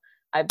 so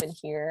I've been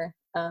here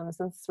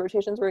since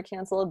rotations were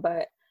canceled.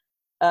 But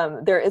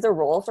there is a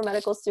role for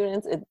medical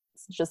students.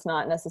 It's just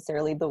not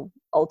necessarily the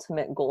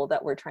ultimate goal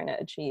that we're trying to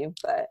achieve.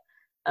 But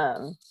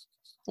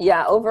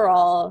yeah,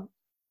 overall,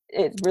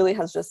 it really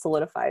has just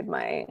solidified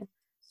my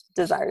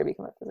desire to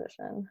become a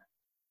physician.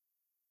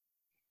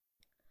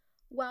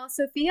 While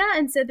Sophia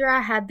and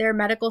Sidra had their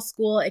medical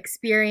school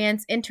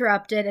experience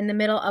interrupted in the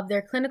middle of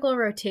their clinical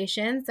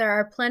rotations, there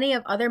are plenty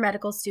of other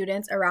medical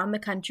students around the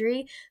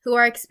country who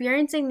are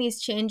experiencing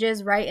these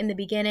changes right in the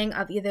beginning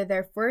of either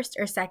their first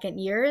or second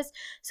years.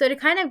 So to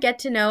kind of get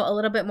to know a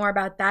little bit more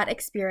about that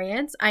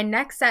experience, I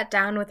next sat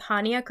down with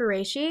Hania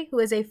Qureshi, who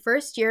is a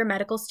first-year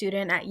medical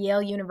student at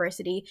Yale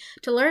University,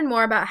 to learn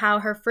more about how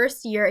her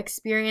first-year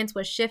experience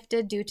was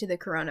shifted due to the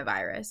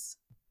coronavirus.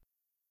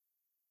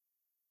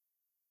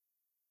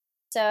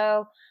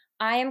 So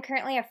I am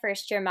currently a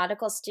first-year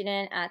medical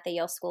student at the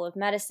Yale School of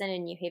Medicine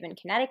in New Haven,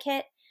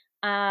 Connecticut.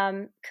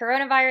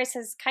 Coronavirus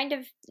has kind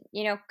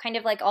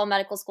of like all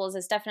medical schools,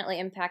 has definitely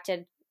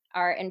impacted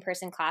our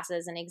in-person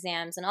classes and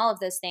exams and all of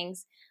those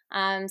things.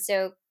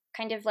 So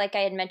kind of like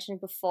I had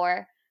mentioned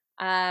before,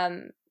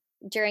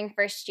 during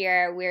first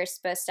year, we're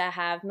supposed to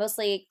have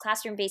mostly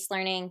classroom-based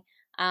learning,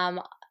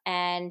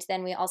 and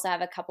then we also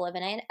have a couple of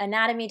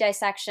anatomy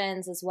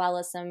dissections as well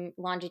as some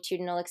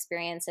longitudinal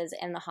experiences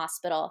in the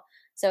hospital.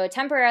 So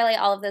temporarily,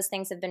 all of those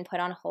things have been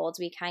put on hold.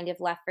 We kind of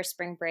left for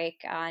spring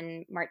break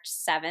on March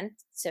 7th,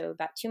 so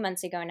about 2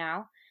 months ago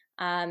now.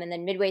 And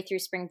then midway through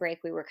spring break,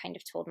 we were kind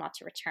of told not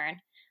to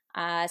return.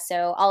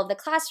 So all of the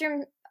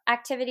classroom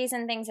activities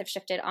and things have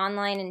shifted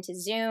online into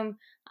Zoom,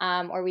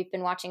 or we've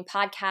been watching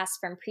podcasts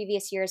from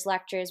previous year's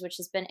lectures, which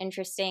has been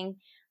interesting.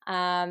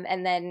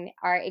 And then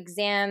our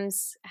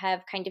exams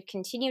have kind of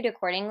continued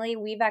accordingly.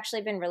 We've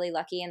actually been really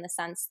lucky in the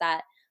sense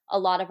that a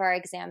lot of our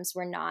exams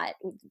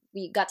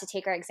we got to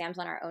take our exams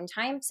on our own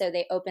time. So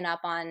they open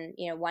up on,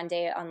 one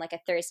day on like a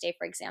Thursday,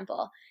 for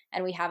example,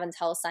 and we have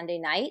until Sunday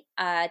night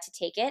to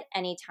take it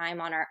anytime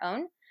on our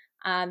own.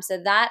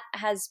 So that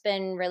has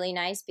been really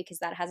nice because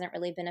that hasn't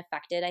really been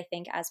affected, I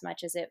think, as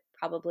much as it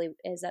probably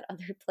is at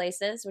other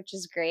places, which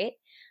is great.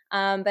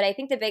 But I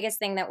think the biggest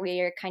thing that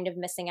we are kind of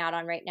missing out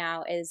on right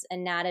now is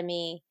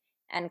anatomy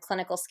and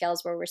clinical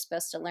skills, where we're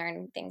supposed to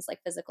learn things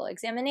like physical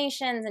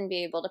examinations and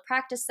be able to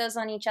practice those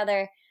on each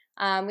other.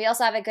 We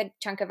also have a good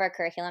chunk of our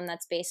curriculum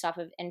that's based off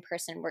of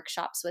in-person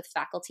workshops with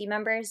faculty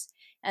members.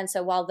 And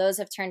so while those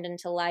have turned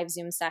into live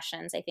Zoom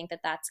sessions, I think that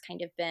that's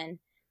kind of been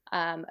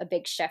a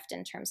big shift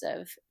in terms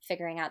of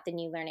figuring out the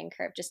new learning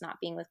curve, just not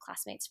being with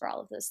classmates for all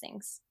of those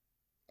things.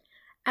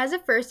 As a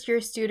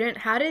first-year student,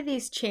 how do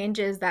these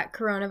changes that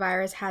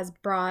coronavirus has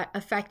brought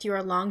affect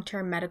your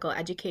long-term medical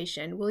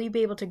education? Will you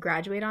be able to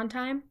graduate on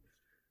time?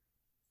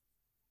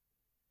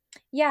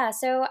 Yeah,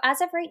 so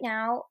as of right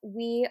now,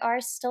 we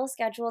are still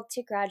scheduled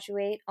to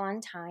graduate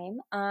on time.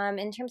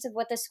 In terms of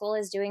what the school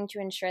is doing to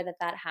ensure that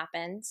that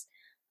happens,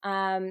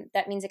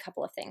 that means a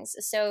couple of things.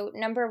 So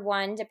number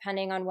one,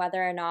 depending on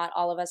whether or not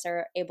all of us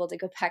are able to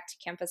go back to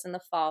campus in the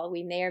fall,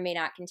 we may or may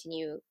not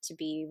continue to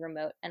be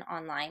remote and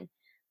online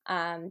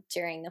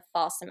during the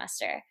fall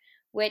semester,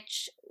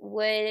 which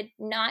would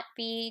not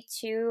be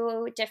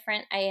too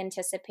different, I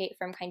anticipate,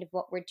 from kind of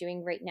what we're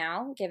doing right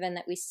now, given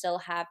that we still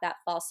have that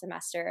fall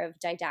semester of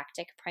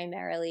didactic,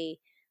 primarily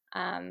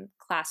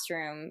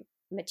classroom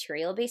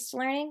material-based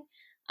learning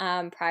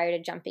prior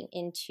to jumping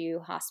into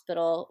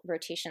hospital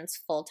rotations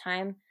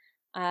full-time,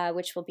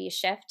 which will be a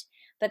shift.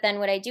 But then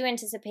what I do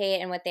anticipate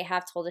and what they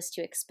have told us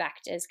to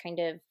expect is kind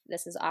of,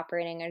 this is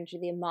operating under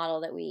the model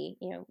that we,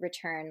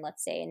 return,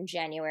 let's say, in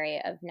January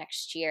of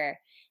next year.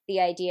 The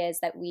idea is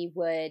that we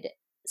would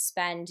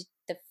spend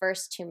the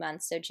first 2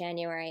 months, so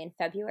January and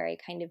February,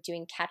 kind of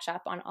doing catch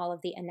up on all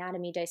of the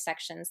anatomy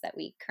dissections that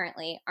we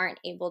currently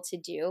aren't able to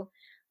do,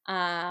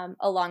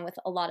 along with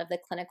a lot of the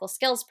clinical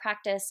skills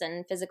practice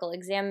and physical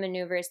exam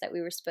maneuvers that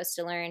we were supposed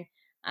to learn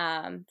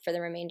for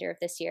the remainder of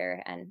this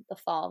year and the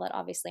fall, that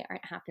obviously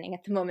aren't happening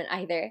at the moment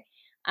either.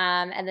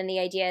 And then the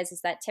idea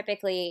is that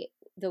typically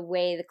the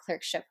way the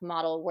clerkship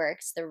model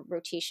works, the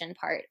rotation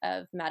part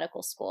of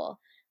medical school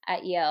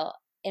at Yale,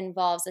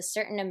 involves a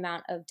certain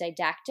amount of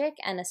didactic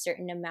and a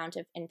certain amount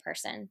of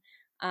in-person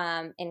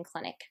in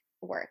clinic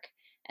work.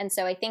 And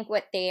so I think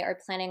what they are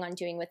planning on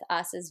doing with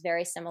us is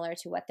very similar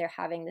to what they're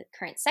having the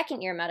current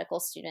second year medical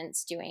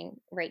students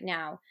doing right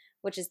now,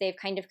 which is they've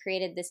kind of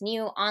created this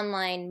new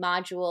online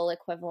module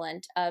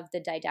equivalent of the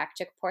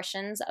didactic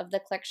portions of the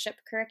clerkship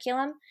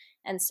curriculum.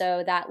 And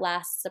so that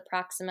lasts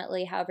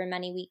approximately however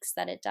many weeks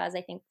that it does,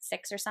 I think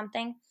 6 or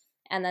something.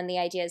 And then the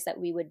idea is that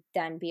we would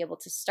then be able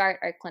to start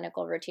our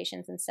clinical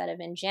rotations instead of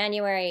in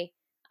January.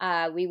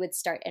 We would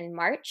start in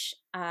March,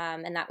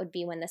 and that would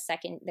be when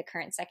the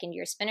current second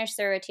years finish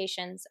their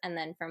rotations. And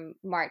then from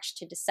March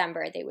to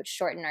December, they would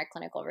shorten our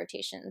clinical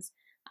rotations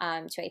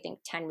to, I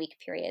think, 10-week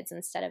periods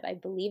instead of, I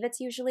believe it's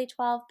usually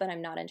 12, but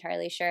I'm not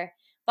entirely sure.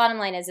 Bottom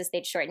line is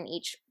they'd shorten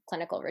each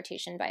clinical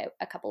rotation by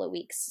a couple of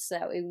weeks.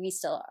 So we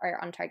still are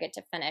on target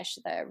to finish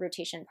the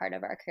rotation part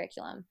of our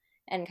curriculum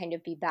and kind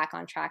of be back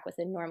on track with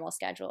a normal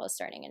schedule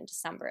starting in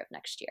December of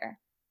next year.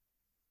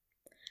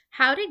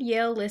 How did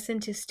Yale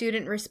listen to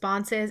student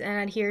responses and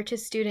adhere to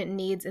student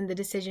needs in the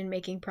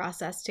decision-making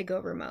process to go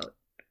remote?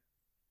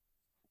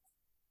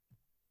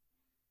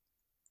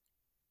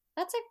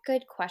 That's a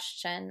good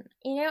question.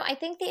 I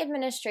think the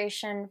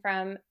administration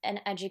from an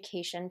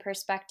education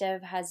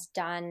perspective has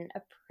done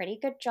a pretty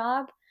good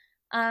job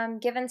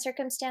given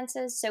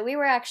circumstances. So we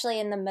were actually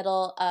in the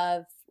middle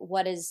of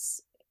what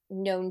is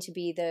known to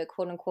be the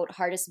quote unquote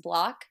hardest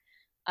block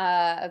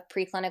of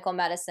preclinical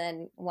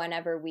medicine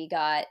whenever we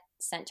got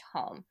sent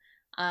home.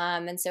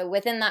 And so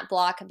within that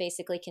block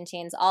basically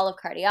contains all of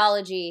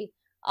cardiology,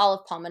 all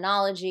of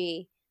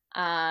pulmonology,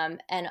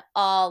 and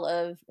all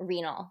of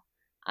renal.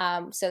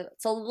 So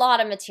it's a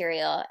lot of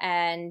material.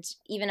 And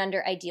even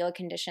under ideal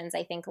conditions,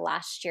 I think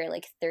last year,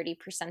 like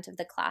 30% of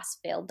the class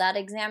failed that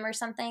exam or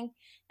something.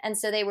 And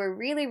so they were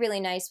really, really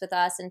nice with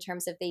us in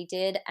terms of they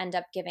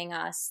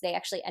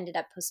actually ended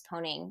up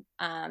postponing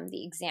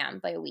the exam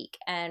by a week.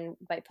 And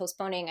by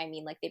postponing, I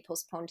mean like they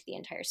postponed the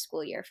entire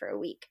school year for a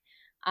week.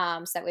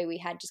 So that way we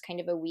had just kind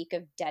of a week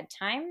of dead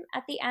time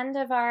at the end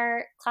of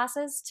our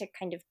classes to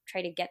kind of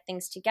try to get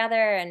things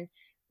together and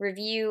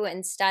review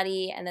and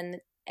study. And then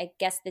I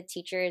guess the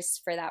teachers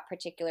for that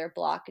particular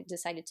block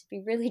decided to be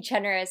really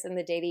generous, and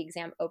the day the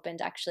exam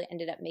opened actually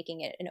ended up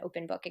making it an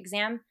open book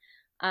exam,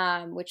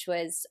 which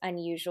was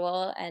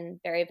unusual and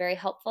very, very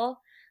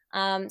helpful.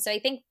 So I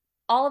think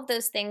all of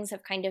those things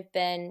have kind of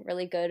been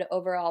really good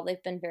overall.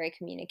 They've been very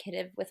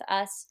communicative with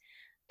us.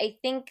 I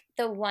think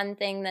the one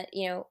thing that,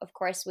 of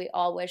course we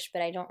all wish,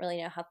 but I don't really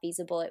know how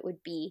feasible it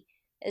would be,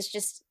 is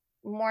just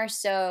more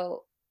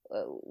so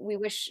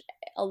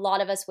a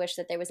lot of us wish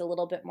that there was a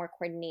little bit more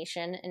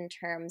coordination in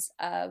terms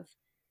of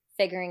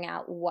figuring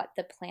out what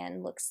the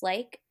plan looks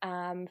like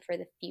for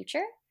the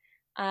future.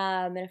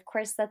 And of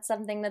course, that's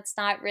something that's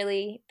not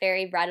really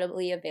very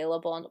readily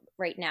available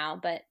right now.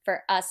 But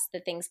for us, the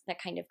things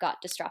that kind of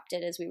got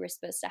disrupted is we were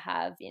supposed to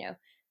have,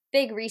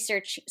 big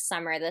research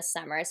summer this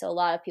summer. So a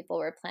lot of people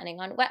were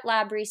planning on wet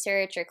lab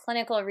research or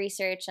clinical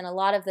research, and a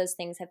lot of those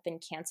things have been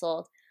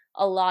canceled.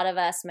 A lot of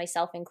us,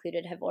 myself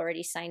included, have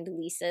already signed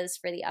leases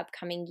for the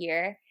upcoming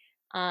year.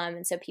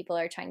 And so people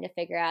are trying to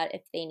figure out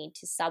if they need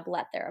to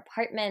sublet their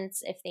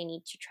apartments, if they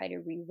need to try to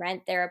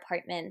re-rent their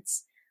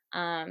apartments.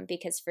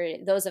 Because for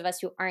those of us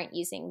who aren't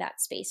using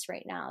that space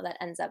right now, that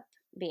ends up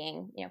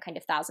being, kind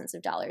of thousands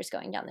of dollars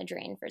going down the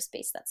drain for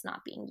space that's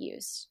not being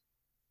used.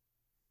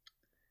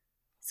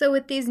 So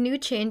with these new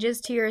changes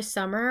to your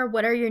summer,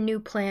 what are your new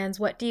plans?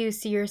 What do you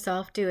see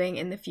yourself doing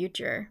in the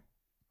future?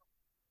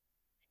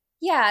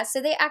 Yeah,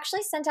 so they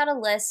actually sent out a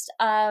list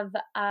of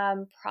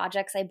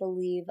projects, I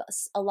believe,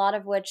 a lot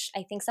of which,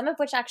 I think some of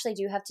which actually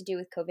do have to do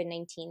with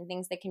COVID-19,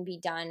 things that can be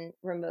done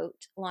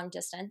remote, long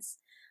distance.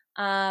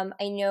 I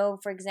know,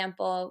 for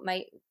example,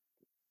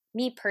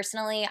 me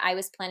personally, I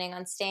was planning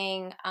on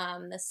staying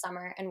this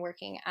summer and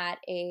working at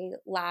a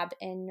lab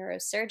in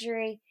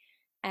neurosurgery.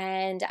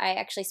 And I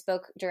actually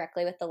spoke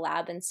directly with the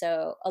lab. And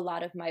so a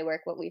lot of my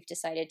work, what we've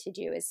decided to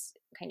do is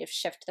kind of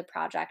shift the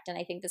project. And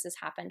I think this has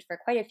happened for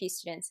quite a few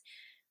students.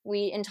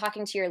 In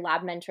talking to your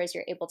lab mentors,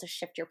 you're able to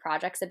shift your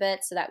projects a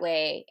bit. So that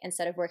way,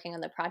 instead of working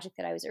on the project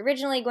that I was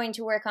originally going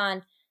to work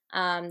on,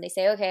 they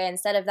say, okay,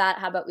 instead of that,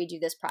 how about we do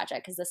this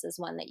project? Because this is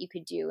one that you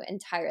could do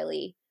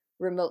entirely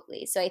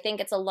remotely. So I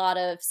think it's a lot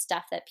of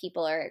stuff that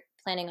people are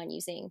planning on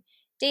using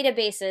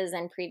databases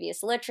and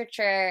previous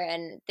literature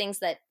and things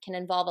that can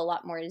involve a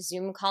lot more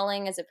Zoom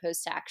calling as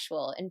opposed to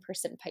actual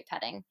in-person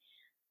pipetting.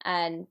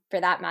 And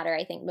for that matter,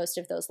 I think most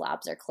of those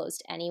labs are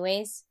closed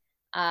anyways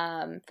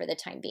for the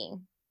time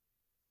being.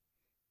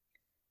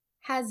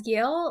 Has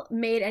Yale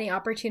made any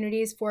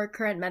opportunities for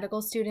current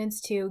medical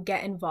students to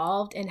get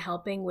involved in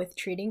helping with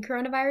treating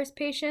coronavirus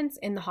patients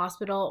in the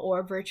hospital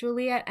or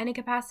virtually at any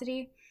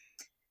capacity?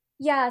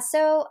 Yeah,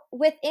 so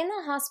within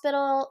the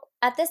hospital,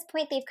 at this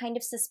point, they've kind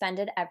of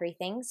suspended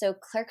everything. So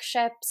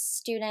clerkships,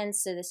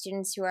 students, so the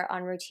students who are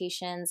on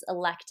rotations,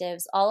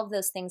 electives, all of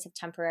those things have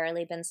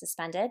temporarily been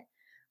suspended.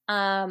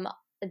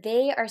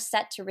 They are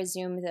set to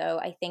resume, though,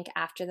 I think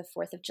after the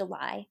 4th of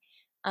July.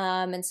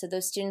 And so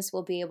those students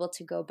will be able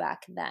to go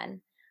back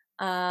then.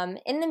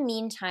 In the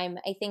meantime,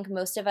 I think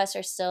most of us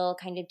are still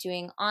kind of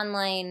doing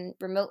online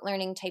remote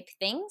learning type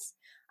things.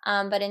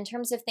 But in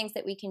terms of things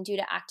that we can do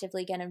to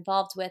actively get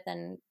involved with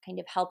and kind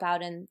of help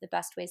out in the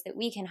best ways that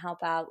we can help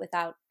out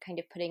without kind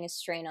of putting a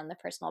strain on the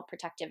personal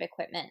protective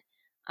equipment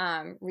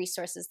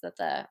resources that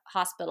the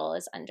hospital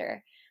is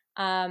under.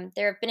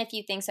 There have been a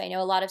few things. So I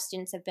know a lot of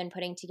students have been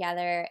putting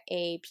together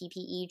a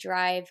PPE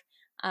drive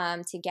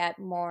to get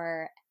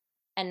more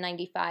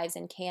N95s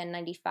and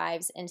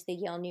KN95s into the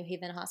Yale New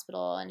Haven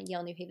Hospital and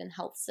Yale New Haven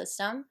Health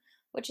System,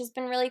 which has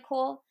been really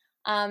cool.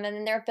 And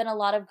then there have been a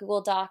lot of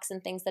Google Docs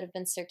and things that have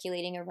been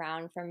circulating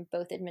around from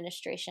both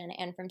administration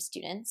and from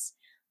students.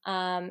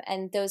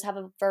 And those have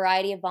a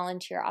variety of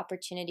volunteer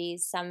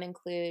opportunities. Some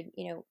include,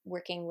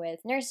 working with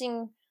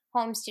nursing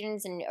home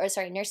students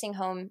nursing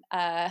home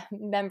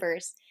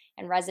members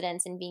and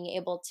residents and being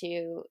able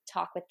to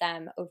talk with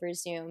them over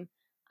Zoom.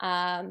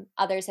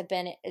 There's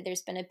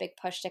been a big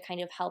push to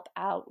kind of help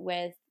out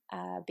with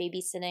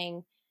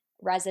babysitting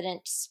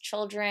residents'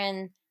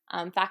 children,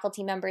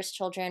 faculty members'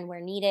 children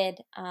where needed,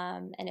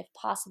 and if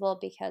possible,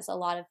 because a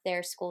lot of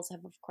their schools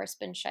have, of course,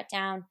 been shut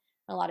down.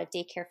 A lot of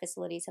daycare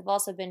facilities have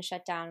also been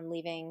shut down,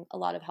 leaving a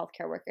lot of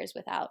healthcare workers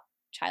without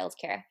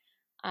childcare.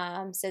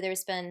 So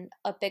there's been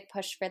a big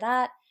push for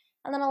that.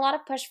 And then a lot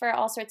of push for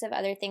all sorts of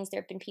other things.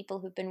 There have been people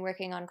who've been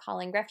working on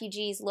calling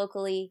refugees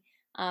locally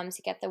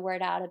to get the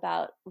word out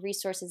about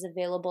resources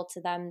available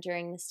to them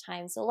during this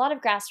time. So a lot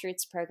of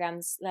grassroots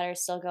programs that are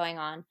still going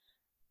on.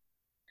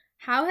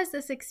 How has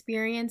this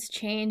experience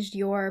changed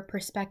your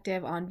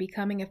perspective on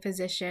becoming a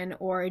physician,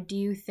 or do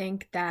you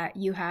think that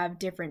you have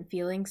different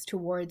feelings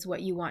towards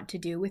what you want to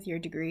do with your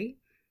degree?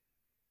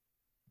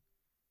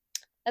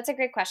 That's a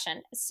great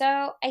question.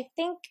 So I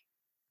think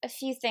a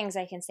few things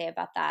I can say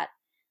about that.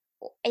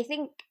 I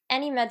think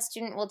any med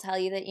student will tell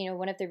you that,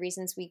 one of the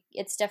reasons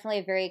it's definitely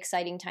a very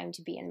exciting time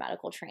to be in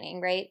medical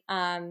training, right?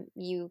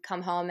 You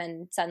come home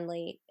and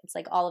suddenly it's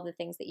like all of the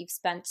things that you've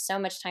spent so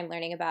much time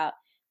learning about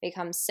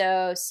become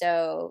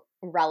so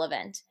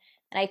relevant.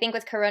 And I think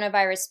with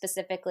coronavirus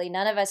specifically,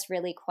 none of us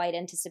really quite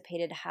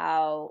anticipated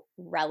how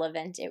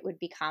relevant it would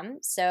become.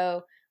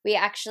 So we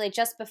actually,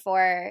 just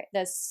before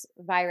this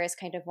virus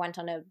kind of went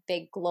on a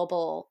big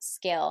global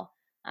scale,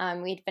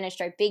 we'd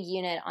finished our big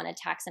unit on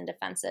attacks and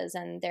defenses,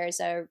 and there's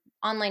a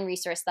online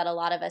resource that a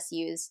lot of us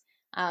use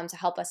to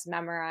help us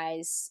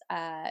memorize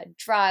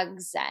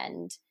drugs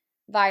and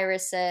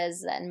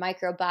viruses and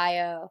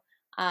microbiome.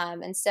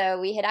 And so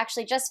we had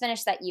actually just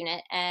finished that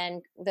unit,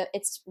 and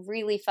it's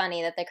really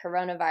funny that the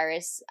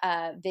coronavirus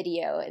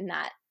video in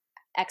that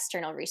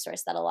external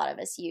resource that a lot of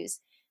us use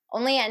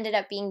only ended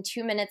up being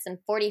 2 minutes and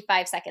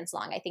 45 seconds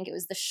long. I think it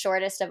was the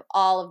shortest of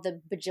all of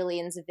the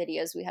bajillions of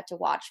videos we had to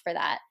watch for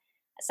that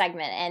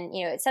segment. And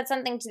it said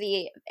something to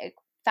the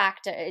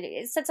effect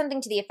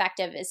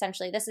of,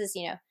 essentially, this is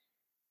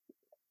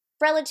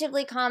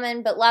relatively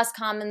common but less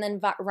common than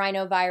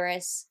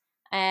rhinovirus,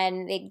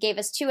 and they gave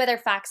us 2 other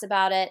facts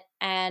about it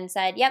and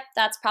said, yep,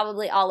 that's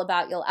probably all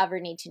about you'll ever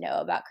need to know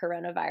about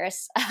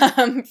coronavirus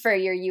for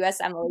your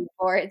USMLE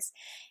boards.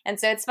 And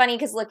so it's funny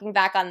because looking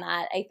back on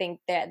that, I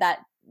think that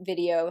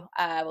video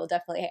will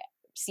definitely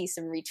see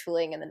some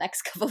retooling in the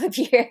next couple of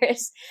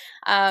years.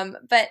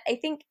 But I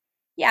think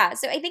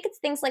so I think it's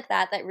things like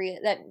that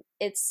that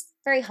it's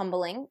very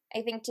humbling,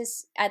 I think,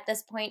 just at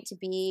this point to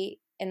be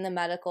in the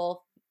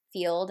medical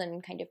field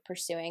and kind of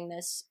pursuing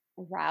this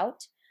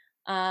route.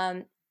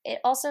 It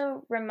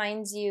also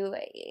reminds you,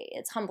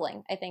 it's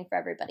humbling, I think, for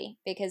everybody,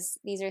 because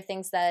these are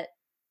things that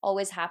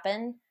always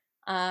happen,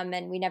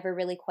 and we never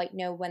really quite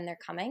know when they're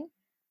coming.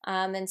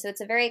 And so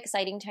it's a very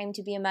exciting time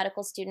to be a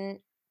medical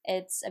student.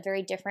 It's a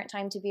very different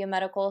time to be a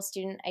medical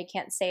student. I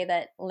can't say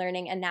that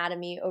learning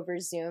anatomy over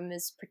Zoom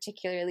is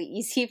particularly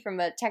easy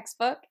from a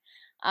textbook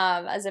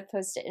as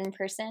opposed to in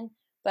person.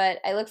 But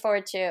I look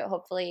forward to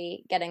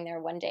hopefully getting there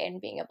one day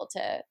and being able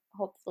to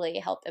hopefully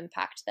help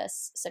impact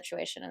this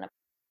situation. And it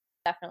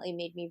definitely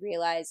made me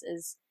realize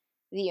is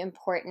the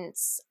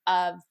importance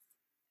of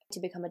to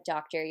become a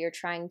doctor. You're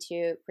trying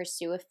to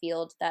pursue a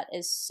field that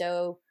is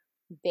so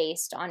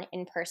based on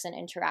in-person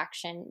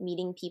interaction,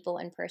 meeting people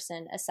in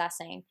person,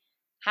 assessing.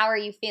 How are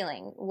you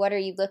feeling? What are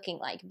you looking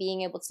like?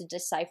 Being able to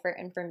decipher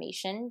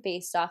information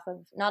based off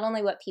of not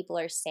only what people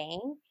are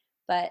saying,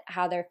 but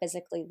how they're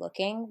physically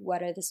looking.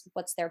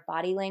 What's their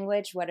body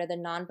language? What are the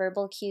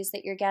nonverbal cues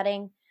that you're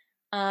getting?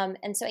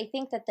 And so I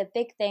think that the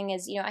big thing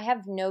is, I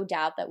have no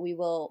doubt that we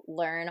will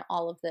learn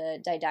all of the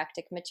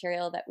didactic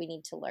material that we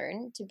need to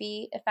learn to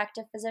be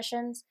effective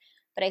physicians.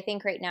 But I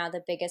think right now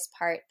the biggest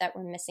part that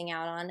we're missing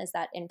out on is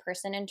that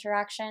in-person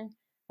interaction,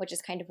 which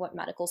is kind of what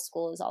medical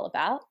school is all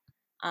about.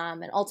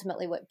 And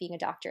ultimately what being a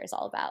doctor is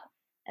all about.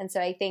 And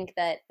so I think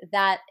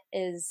that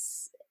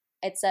is,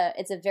 it's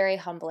a very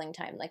humbling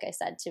time, like I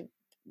said, to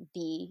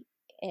be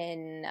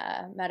in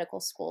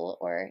medical school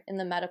or in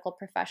the medical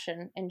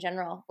profession in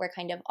general, where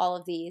kind of all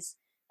of these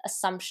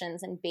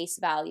assumptions and base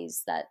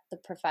values that the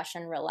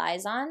profession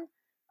relies on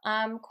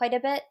quite a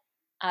bit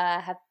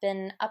have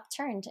been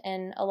upturned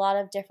in a lot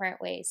of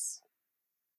different ways.